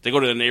like... They go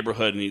to the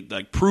neighborhood, and he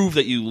like, prove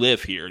that you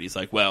live here. And he's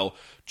like, well,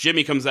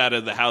 Jimmy comes out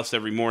of the house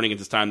every morning.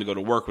 It's time to go to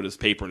work with his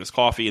paper and his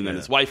coffee. And then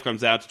his wife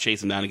comes out to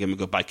chase him down and give him a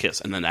goodbye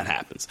kiss. And then that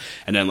happens.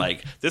 And then,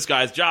 like, this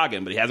guy's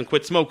jogging, but he hasn't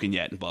quit smoking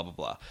yet, and blah, blah,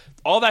 blah.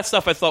 All that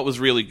stuff I thought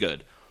was really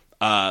good.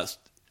 And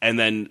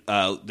then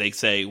they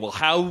say, well,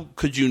 how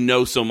could you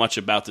know so much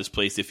about this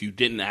place if you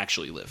didn't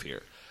actually live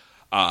here?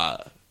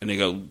 And they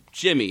go,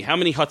 Jimmy, how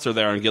many huts are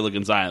there on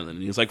Gilligan's Island?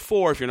 And he's like,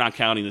 4 if you're not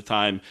counting the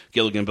time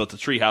Gilligan built the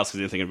treehouse because he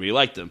didn't think anybody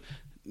liked him.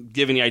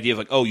 Giving the idea of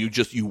like, oh, you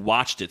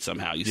watched it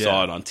somehow. You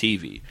saw it on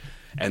TV.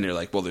 And they're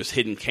like, well, there's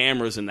hidden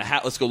cameras in the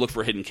house. Let's go look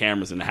for hidden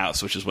cameras in the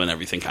house, which is when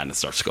everything kind of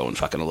starts going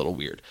fucking a little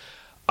weird.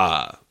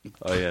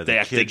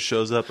 The kid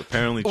shows up.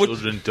 Apparently,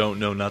 children don't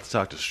know not to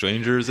talk to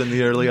strangers in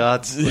the early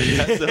aughts.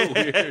 Like, that's so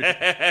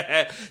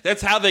weird.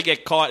 That's how they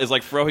get caught. Is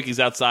like Frohicke's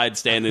outside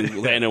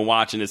standing and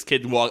watching his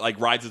kid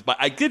rides his bike.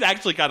 I did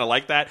actually kind of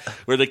like that,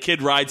 where the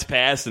kid rides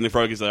past and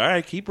Frohicke's like, "All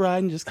right, keep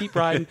riding, just keep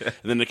riding." And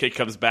then the kid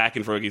comes back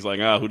and Frohicke's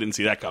like, "Oh, who didn't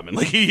see that coming?"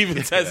 Like he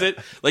even says it.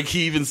 Like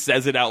he even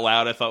says it out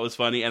loud. I thought was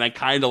funny, and I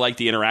kind of like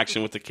the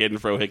interaction with the kid and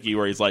Frohicke,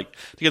 where he's like,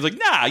 the kid's like,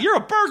 "Nah, you're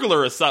a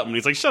burglar or something." And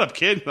he's like, "Shut up,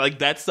 kid." Like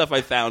that stuff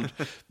I found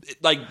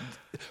like.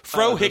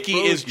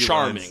 Frohicke is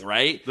charming, lines,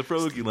 right? The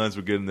Frohicke lines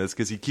were good in this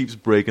because he keeps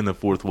breaking the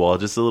fourth wall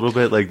just a little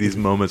bit. Like these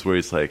moments where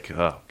he's like,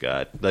 "Oh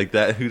God," like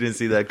that. Who didn't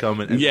see that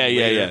coming? And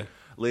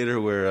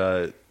later,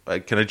 where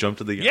can I jump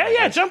to the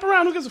jump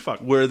around? Who gives a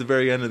fuck? Where at the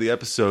very end of the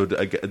episode,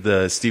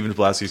 the Stephen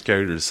Tobolowsky's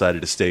character decided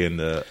to stay in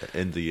the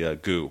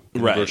goo,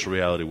 in the virtual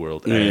reality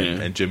world,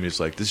 and Jimmy's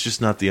like, "This is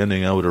just not the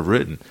ending I would have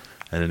written."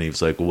 And then he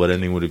was like, "Well, what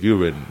ending would have you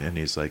written?" And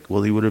he's like,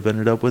 "Well, he would have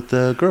ended up with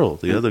the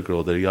other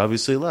girl that he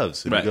obviously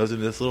loves." And he goes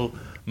into this little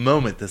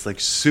moment that's like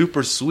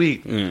super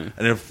sweet. And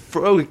then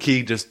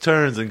Frohicke just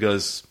turns and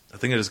goes, "I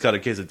think I just got a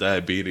case of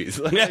diabetes."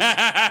 Like,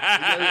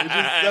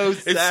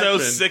 it's so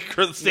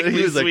sickly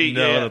he was like, sweet.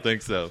 "No, I don't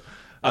think so."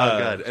 Oh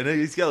God! And then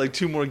he's got like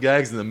two more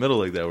gags in the middle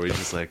like that, where he's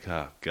just like,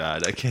 "Oh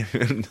God, I can't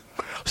even."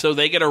 So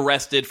they get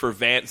arrested for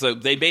So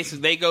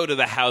they go to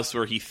the house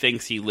where he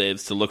thinks he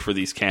lives to look for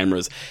these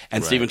cameras,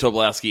 and Stephen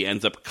Tobolowsky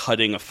ends up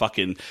cutting a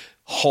fucking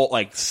whole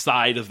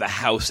side of the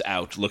house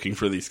out looking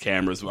for these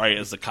cameras. Right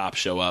as the cops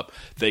show up,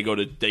 they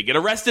get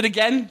arrested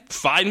again.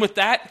 Fine with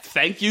that.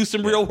 Thank you.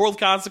 Some real world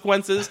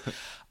consequences.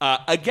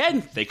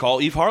 Again, they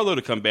call Eve Harlow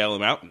to come bail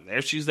him out. And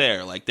there she's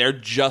there. Like they're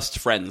just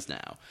friends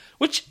now,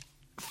 which.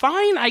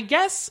 Fine, I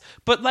guess,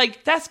 but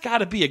that's got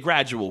to be a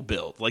gradual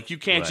build. Like you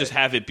can't just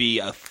have it be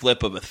a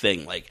flip of a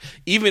thing. Like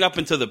even up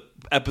into the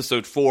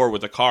episode 4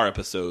 with the car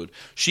episode,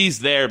 she's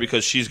there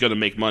because she's going to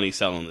make money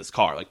selling this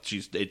car. Like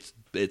it's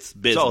business.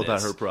 It's all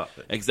about her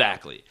profit.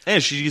 Exactly,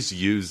 and she just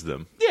used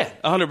them. Yeah,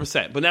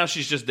 100%. But now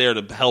she's just there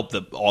to help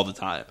them all the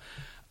time.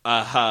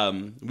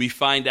 We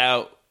find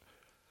out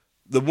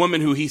the woman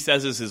who he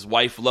says is his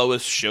wife,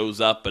 Lois, shows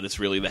up, but it's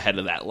really the head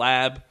of that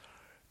lab.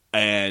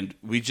 And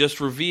we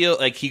just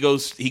reveal, he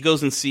goes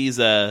and sees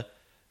the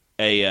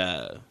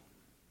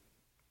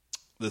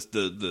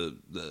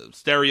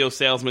stereo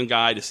salesman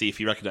guy to see if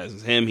he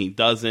recognizes him. He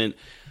doesn't.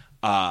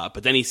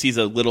 But then he sees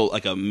a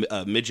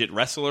midget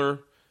wrestler.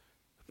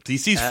 He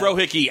sees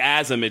Frohicke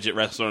as a midget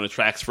wrestler and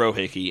attracts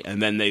Frohicke.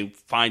 And then they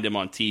find him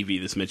on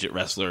TV, this midget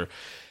wrestler.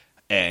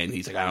 And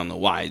he's like, I don't know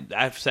why.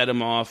 I've set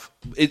him off.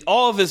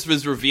 All of this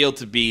was revealed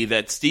to be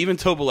that Stephen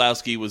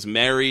Tobolowsky was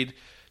married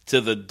to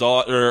the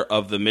daughter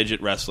of the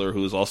midget wrestler,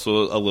 who is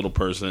also a little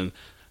person,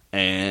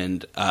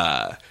 and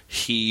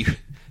this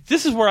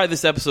is where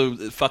this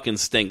episode fucking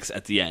stinks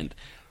at the end.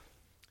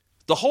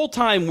 The whole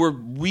time we're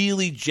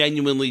really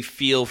genuinely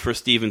feel for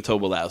Stephen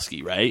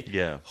Tobolowsky, right?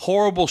 Yeah.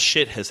 Horrible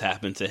shit has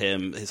happened to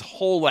him. His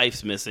whole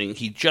life's missing.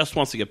 He just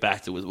wants to get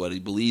back to what he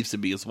believes to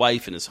be his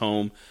wife and his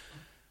home.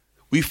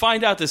 We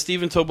find out that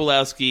Stephen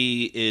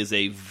Tobolowsky is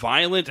a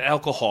violent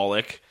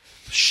alcoholic,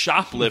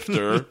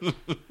 shoplifter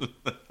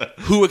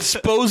who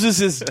exposes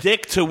his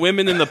dick to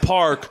women in the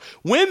park,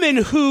 women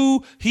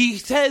who he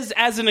says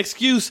as an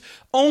excuse,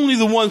 only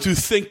the ones who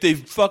think they're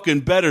fucking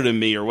better than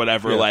me or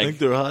whatever, think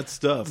they're hot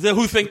stuff,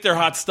 who think they're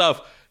hot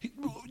stuff.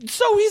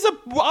 So he's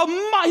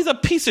a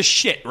piece of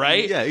shit,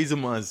 right? Yeah, he's a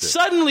monster.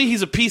 Suddenly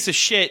he's a piece of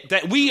shit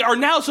that we are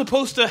now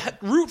supposed to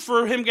root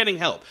for him getting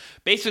help.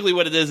 Basically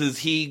what it is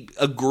he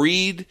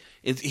agreed,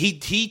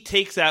 he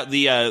takes out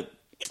the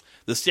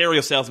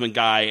stereo salesman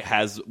guy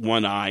has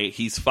one eye.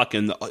 He's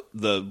fucking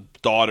the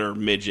daughter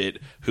midget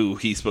who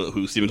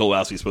Stephen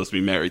Tobolowsky is supposed to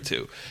be married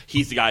to.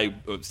 He's the guy,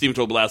 Stephen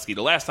Tobolowsky,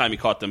 the last time he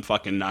caught them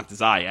fucking knocked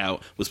his eye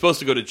out, was supposed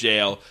to go to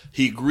jail.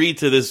 He agreed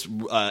to this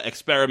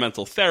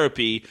experimental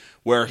therapy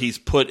where he's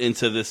put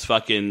into this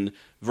fucking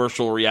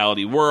virtual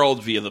reality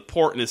world via the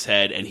port in his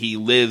head, and he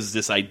lives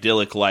this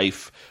idyllic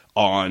life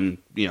on,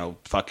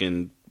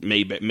 fucking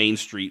Main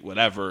Street,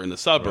 whatever, in the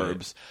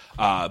suburbs.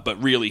 Right.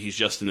 But really, he's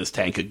just in this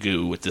tank of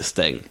goo with this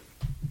thing.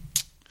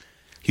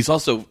 He's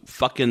also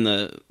fucking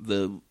in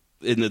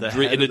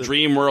the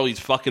dream world.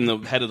 He's fucking the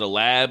head of the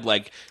lab.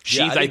 Like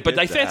she's, but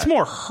I say it's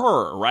more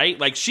her, right?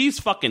 Like she's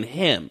fucking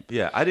him.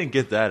 Yeah, I didn't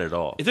get that at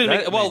all. It didn't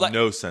make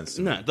no sense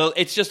to me.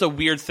 It's just a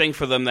weird thing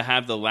for them to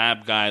have the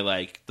lab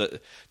guy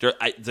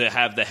to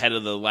have the head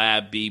of the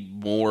lab be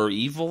more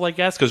evil, I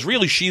guess, because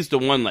really she's the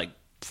one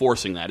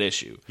forcing that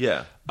issue.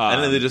 Yeah.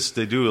 And then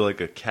they do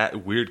a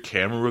weird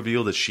camera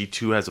reveal that she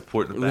too has a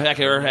port in the back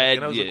of her head.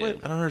 And I was like, wait,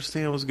 I don't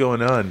understand what's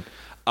going on.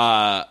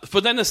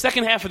 But then the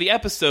second half of the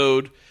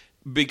episode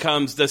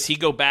becomes, does he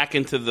go back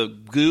into the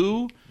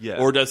goo?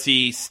 Yeah. Or does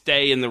he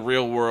stay in the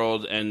real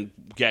world and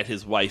get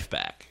his wife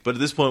back? But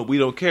at this point, we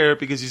don't care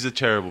because he's a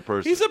terrible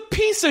person. He's a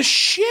piece of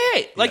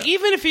shit.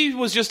 Even if he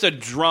was just a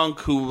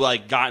drunk who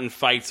got in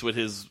fights with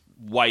his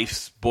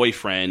wife's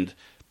boyfriend,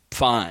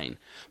 fine.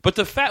 But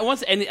the fact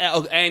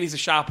and he's a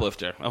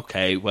shoplifter.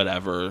 Okay,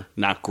 whatever,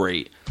 not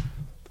great.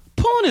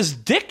 pulling his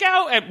dick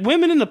out at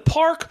women in the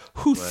park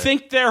who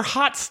think they're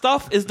hot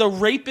stuff is the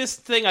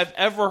rapist thing I've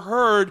ever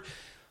heard.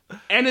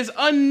 And is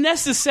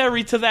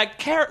unnecessary to that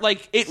character.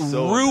 Like, it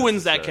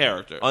ruins that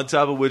character. On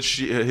top of which,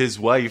 his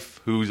wife,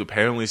 who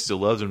apparently still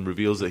loves him,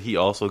 reveals that he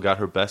also got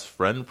her best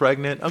friend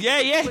pregnant.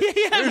 Yeah.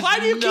 Why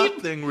do you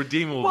nothing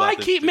redeemable Why about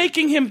this keep dude?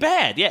 making him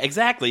bad? Yeah,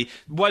 exactly.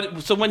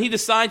 So when he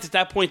decides at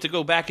that point to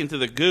go back into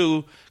the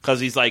goo, because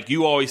he's like,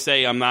 you always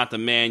say I'm not the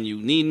man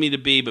you need me to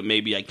be, but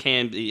maybe I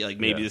can be. Like,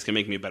 maybe this can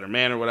make me a better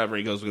man or whatever.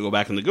 He goes to go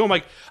back in the goo. I'm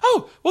like,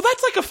 oh, well,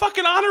 that's like a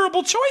fucking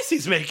honorable choice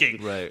he's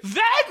making. Right.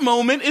 That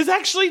moment is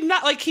actually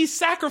not like he's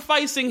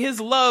sacrificing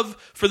his love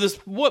for this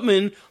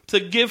woman to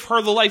give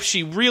her the life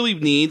she really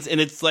needs,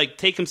 and it's like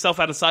take himself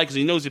out of sight because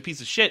he knows he's a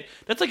piece of shit.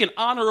 That's like an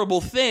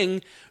honorable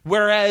thing,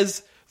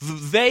 whereas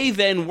they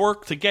then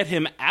work to get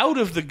him out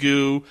of the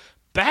goo,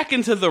 back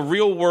into the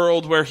real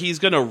world where he's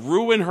going to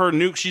ruin her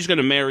nuke. She's going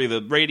to marry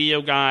the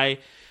radio guy,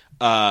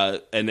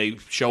 and they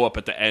show up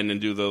at the end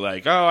and do the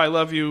like, oh, I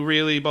love you,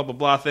 really, blah, blah,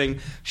 blah thing.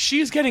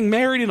 She's getting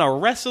married in a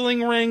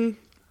wrestling ring.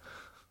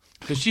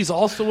 Because she's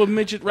also a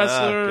midget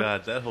wrestler. Oh,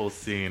 God, that whole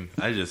scene.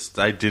 I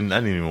didn't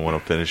even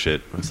want to finish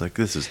it. I was like,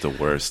 this is the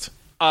worst.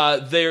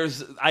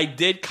 I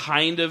did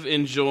kind of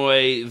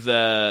enjoy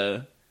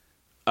the,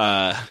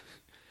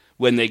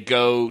 when they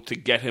go to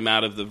get him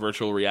out of the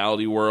virtual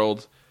reality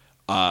world,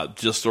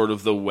 just sort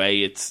of the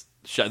way it's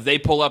shot. They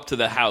pull up to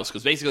the house,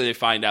 because basically they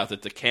find out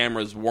that the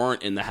cameras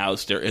weren't in the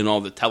house. They're in all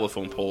the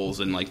telephone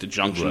poles and like the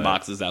junction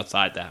boxes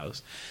outside the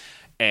house.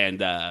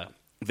 And,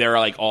 they're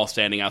like all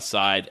standing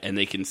outside, and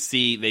they can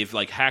see they've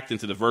like hacked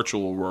into the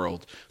virtual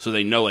world, so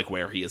they know like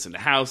where he is in the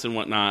house and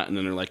whatnot. And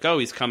then they're like, "Oh,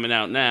 he's coming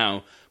out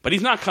now," but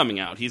he's not coming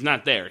out. He's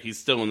not there. He's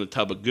still in the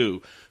tub of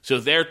goo. So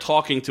they're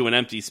talking to an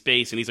empty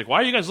space, and he's like, "Why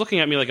are you guys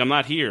looking at me like I'm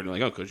not here?" And they're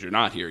like, "Oh, because you're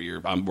not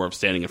here. We're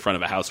standing in front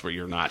of a house where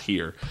you're not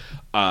here."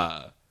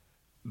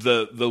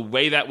 The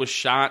way that was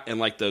shot and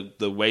like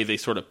the way they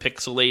sort of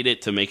pixelate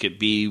it to make it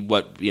be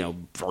what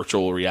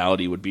virtual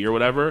reality would be or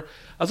whatever,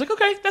 I was like,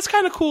 okay, that's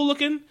kind of cool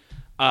looking.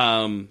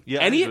 I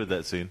enjoyed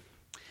that scene.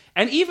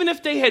 And even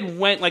if they had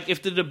went, like,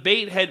 if the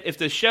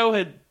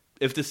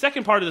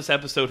second part of this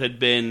episode had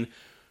been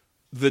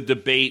the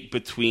debate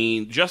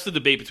between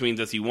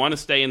does he want to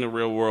stay in the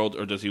real world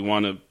or does he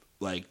want to,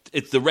 like,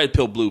 it's the red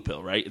pill, blue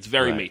pill, right? It's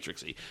very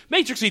Matrixy.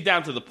 Matrixy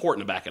down to the port in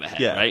the back of the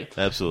head, right?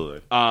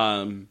 Absolutely.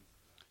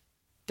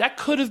 That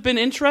could have been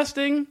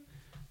interesting,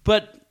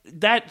 but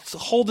that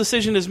whole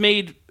decision is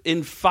made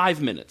in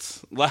 5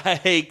 minutes.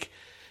 Like,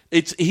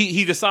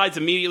 he decides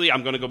immediately,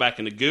 I'm going to go back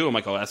into goo. I'm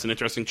like, oh, that's an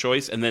interesting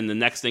choice. And then the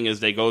next thing is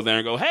they go there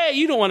and go, hey,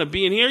 you don't want to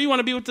be in here. You want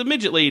to be with the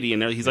midget lady.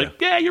 And he's like,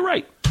 yeah, you're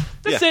right.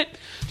 That's it.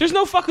 There's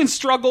no fucking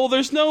struggle.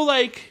 There's no,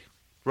 like...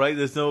 Right,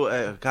 there's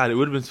no... God, it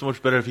would have been so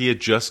much better if he had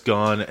just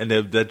gone and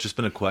that'd just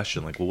been a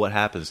question. Like, well, what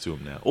happens to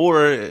him now?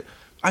 Or...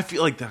 I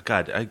feel like that.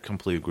 God, I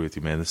completely agree with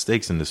you, man. The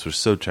stakes in this were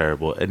so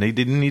terrible, and they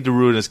didn't need to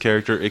ruin his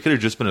character. It could have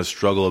just been a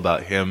struggle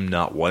about him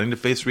not wanting to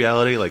face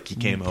reality. Like he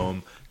came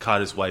home, caught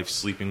his wife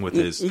sleeping with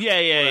his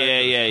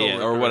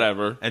or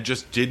whatever, and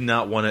just did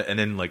not want to. And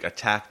then like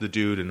attacked the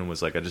dude, and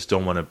was like, I just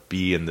don't want to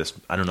be in this.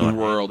 I don't know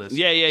world. So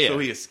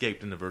he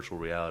escaped into virtual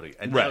reality,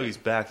 and now he's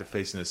back to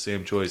facing the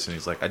same choice, and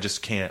he's like, I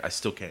just can't. I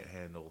still can't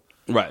handle.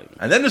 Right.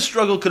 And then the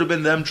struggle could have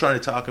been them trying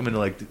to talk him into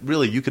like,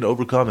 really, you can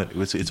overcome it.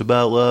 It's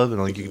about love,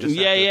 and like you can just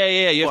you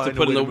have to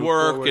put in the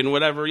work forward. And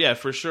whatever. Yeah,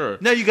 for sure.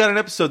 Now you got an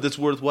episode that's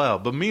worthwhile,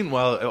 but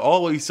meanwhile,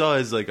 all we saw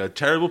is like a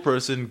terrible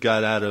person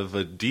got out of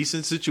a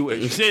decent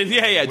situation.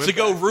 to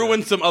go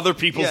ruin some other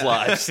people's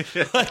lives.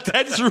 Like,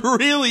 that's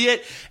really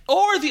it.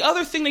 Or the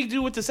other thing they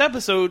do with this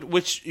episode,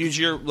 which is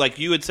like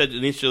you had said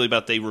initially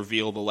about they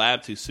reveal the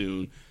lab too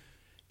soon.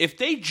 If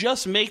they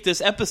just make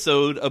this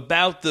episode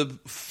about the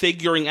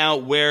figuring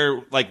out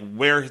where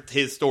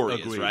his story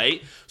is,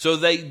 right? So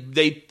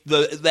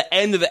the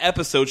end of the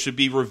episode should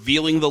be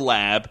revealing the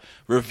lab,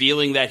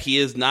 revealing that he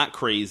is not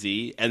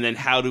crazy, and then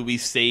how do we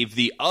save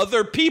the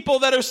other people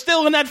that are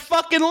still in that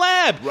fucking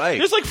lab? Right.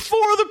 There's like 4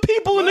 other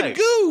people in the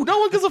goo. No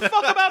one gives a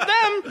fuck about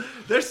them.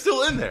 They're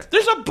still in there.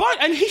 There's a bunch,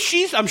 and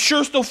she's I'm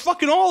sure still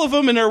fucking all of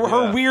them in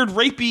her weird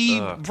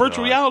rapey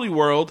virtual reality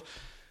world.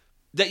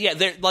 They're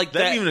like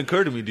that didn't even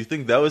occur to me. Do you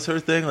think that was her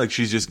thing? Like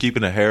she's just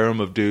keeping a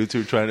harem of dudes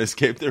who are trying to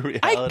escape their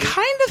reality? I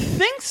kind of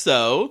think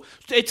so.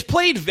 It's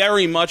played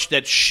very much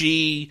that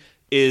she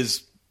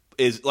is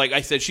like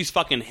I said, she's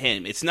fucking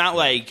him. It's not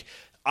like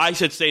I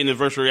should stay in the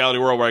virtual reality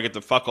world where I get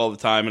to fuck all the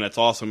time and that's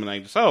awesome. And I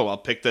just, I'll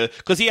pick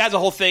because he has a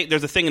whole thing.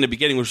 There's a thing in the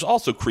beginning which is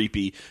also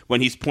creepy when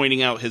he's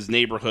pointing out his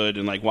neighborhood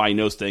and like why he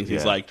knows things.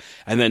 He's like,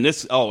 and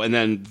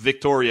then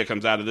Victoria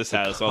comes out of this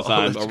house all the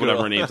time or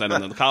whatever her name is. I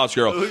don't know. The college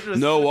girl,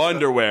 no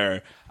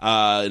underwear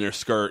in her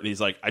skirt. And he's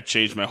like, I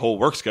changed my whole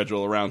work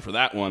schedule around for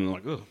that one. I'm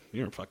like, oh,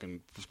 you're a fucking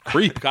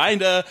creep,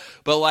 kinda.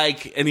 But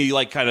like, and he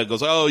like kind of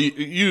goes, oh,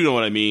 you know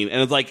what I mean. And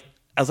it's like,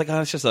 I was like,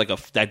 oh, it's just like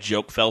that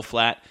joke fell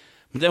flat.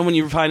 But then when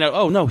you find out,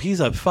 oh, no, he's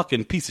a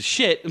fucking piece of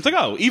shit, it's like,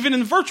 oh, even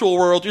in the virtual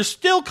world, you're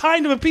still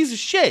kind of a piece of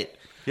shit.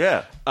 Yeah.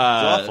 It's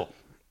awful.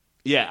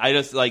 Yeah, I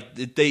just, like,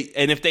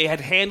 and if they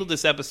had handled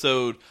this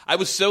episode, I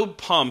was so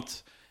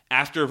pumped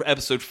after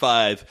episode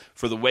 5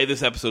 for the way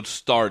this episode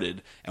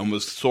started and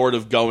was sort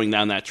of going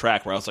down that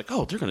track where I was like,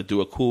 oh, they're going to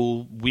do a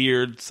cool,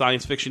 weird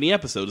science fiction-y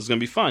episode. It's going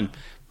to be fun.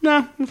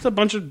 Nah, it's a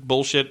bunch of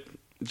bullshit.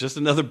 Just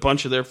another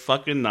bunch of their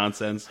fucking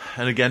nonsense.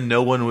 And again,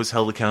 no one was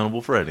held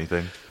accountable for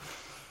anything.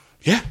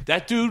 Yeah,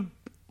 that dude...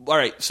 All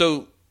right,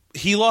 so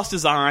he lost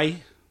his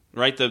eye,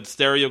 right? The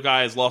stereo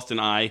guy has lost an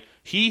eye.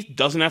 He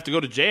doesn't have to go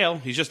to jail.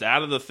 He's just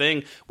out of the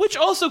thing. Which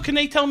also, can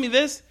they tell me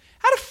this?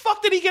 How the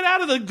fuck did he get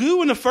out of the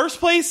goo in the first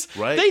place?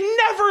 Right. They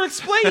never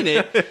explain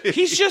it.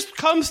 He's just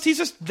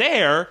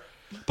there.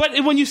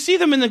 But when you see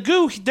them in the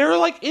goo, they're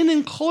like in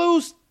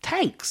enclosed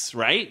tanks,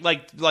 right?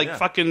 Like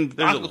fucking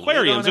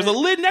aquariums. There's a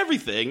lid and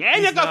everything.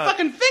 And you got a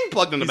fucking thing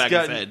plugged in the back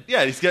of his head.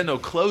 Yeah, he's got no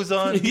clothes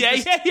on. Yeah.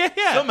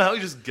 Somehow he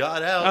just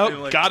got out.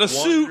 And got a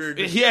suit.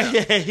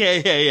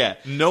 Yeah.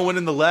 No one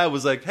in the lab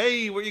was like,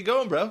 hey, where you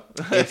going, bro?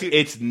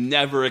 It's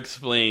never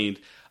explained.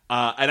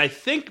 And I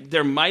think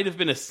there might have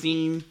been a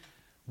scene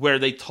where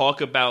they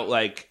talk about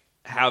like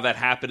how that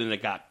happened and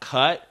it got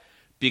cut,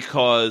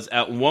 because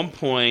at one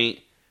point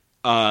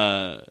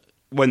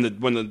when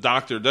the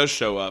doctor does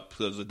show up,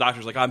 the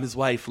doctor's like, I'm his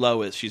wife,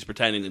 Lois. She's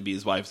pretending to be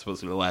his wife,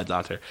 supposed to be the lab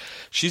doctor.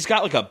 She's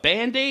got like a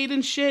Band-Aid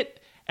and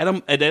shit,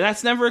 and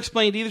that's never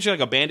explained either. She had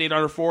like a Band-Aid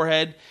on her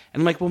forehead,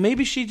 and I'm like, well,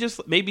 maybe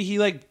he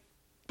like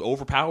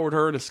overpowered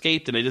her and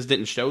escaped, and they just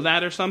didn't show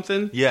that or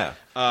something. Yeah.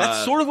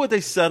 That's sort of what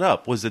they set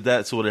up, was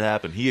that's what had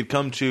happened. He had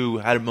come to,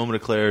 had a moment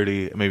of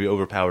clarity, maybe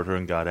overpowered her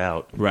and got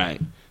out. Right.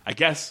 I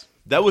guess.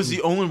 That was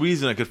the only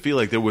reason I could feel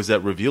like there was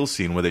that reveal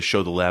scene where they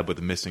showed the lab with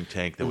the missing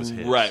tank that was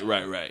his.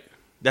 Right.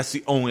 That's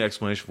the only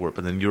explanation for it.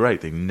 But then you're right,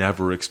 they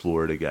never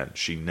explore it again.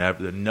 He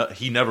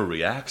never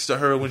reacts to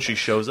her when she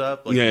shows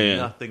up. Like,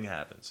 nothing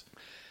happens.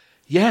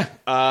 Yeah.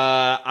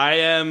 I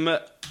am...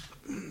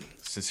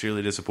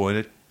 Sincerely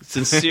disappointed.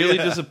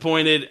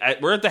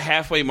 We're at the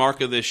halfway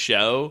mark of this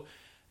show,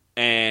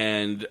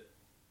 and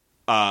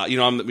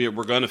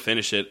we're going to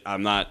finish it.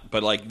 I'm not,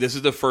 but like this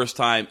is the first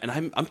time, and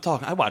I'm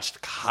talking. I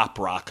watched Cop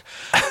Rock,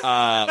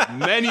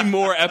 many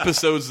more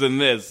episodes than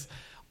this,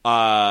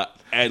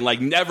 and like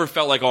never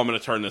felt like, oh, I'm going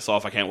to turn this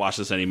off. I can't watch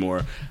this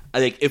anymore. I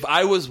think if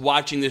I was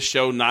watching this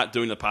show, not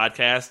doing the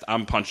podcast,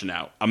 I'm punching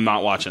out. I'm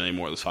not watching any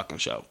more of this fucking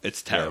show.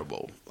 It's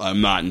terrible. Yeah. I'm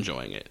not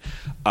enjoying it,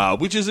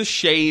 which is a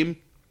shame.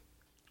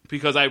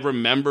 Because I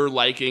remember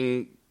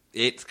liking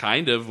it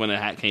kind of when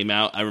it came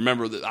out. I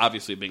remember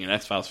obviously being an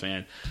X-Files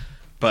fan,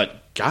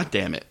 but god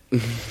damn it.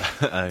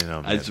 I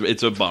know, man.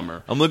 It's a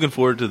bummer. I'm looking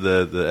forward to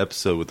the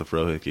episode with the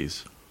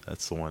Frohickeys.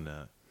 That's the one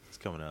that's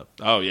coming up.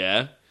 Oh,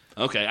 yeah?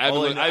 Okay.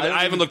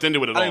 I haven't looked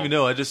into it at all. I don't even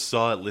know. I just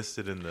saw it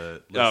listed in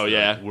the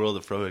World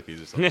of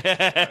Frohickeys or something.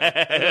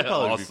 That'll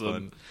probably be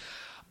fun.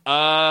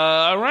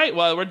 All right.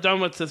 Well, we're done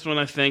with this one,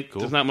 I think.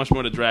 Cool. There's not much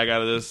more to drag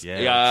out of this.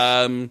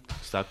 Yeah.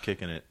 Stop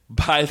kicking it.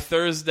 By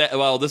Thursday,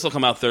 well, this will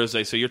come out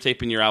Thursday, so you're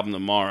taping your album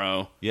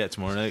tomorrow. Yeah,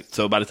 tomorrow night.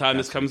 So by the time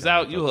this comes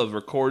out, you'll have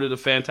recorded a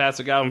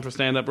fantastic album for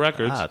Stand Up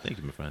Records. Thank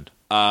you, my friend.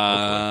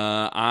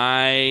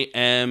 I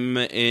am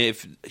in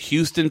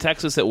Houston,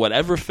 Texas at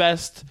Whatever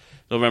Fest,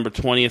 November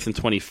 20th and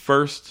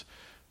 21st,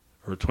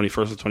 or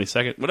 21st and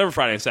 22nd, whatever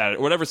Friday and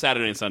Saturday, whatever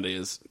Saturday and Sunday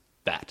is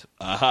that.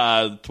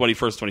 21st,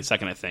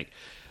 22nd, I think.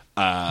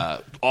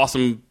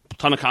 Awesome,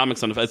 ton of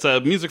comics on it. It's a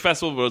music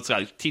festival, but it's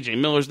got TJ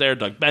Miller's there,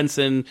 Doug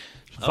Benson,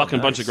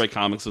 bunch of great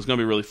comics. So it's going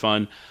to be really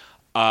fun.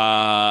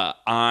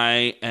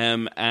 I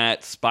am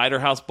at Spider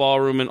House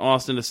Ballroom in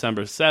Austin,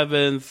 December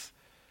 7th.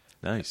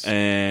 Nice.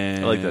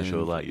 And I like that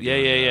show a lot. Yeah.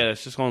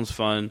 It's just one's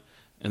fun.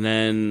 And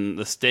then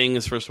The Sting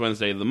is first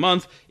Wednesday of the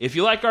month. If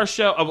you like our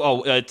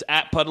show, it's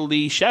at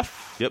Puddley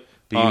Chef. Yep.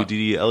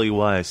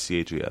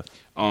 BUDDLEYCHEF.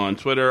 On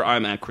Twitter,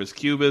 I'm at Chris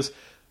Cubis.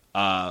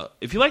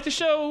 If you like the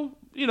show,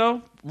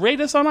 rate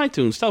us on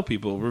iTunes. Tell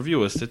people,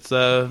 review us.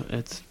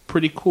 It's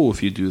pretty cool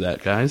if you do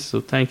that, guys. So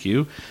thank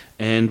you,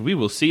 and we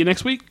will see you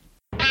next week.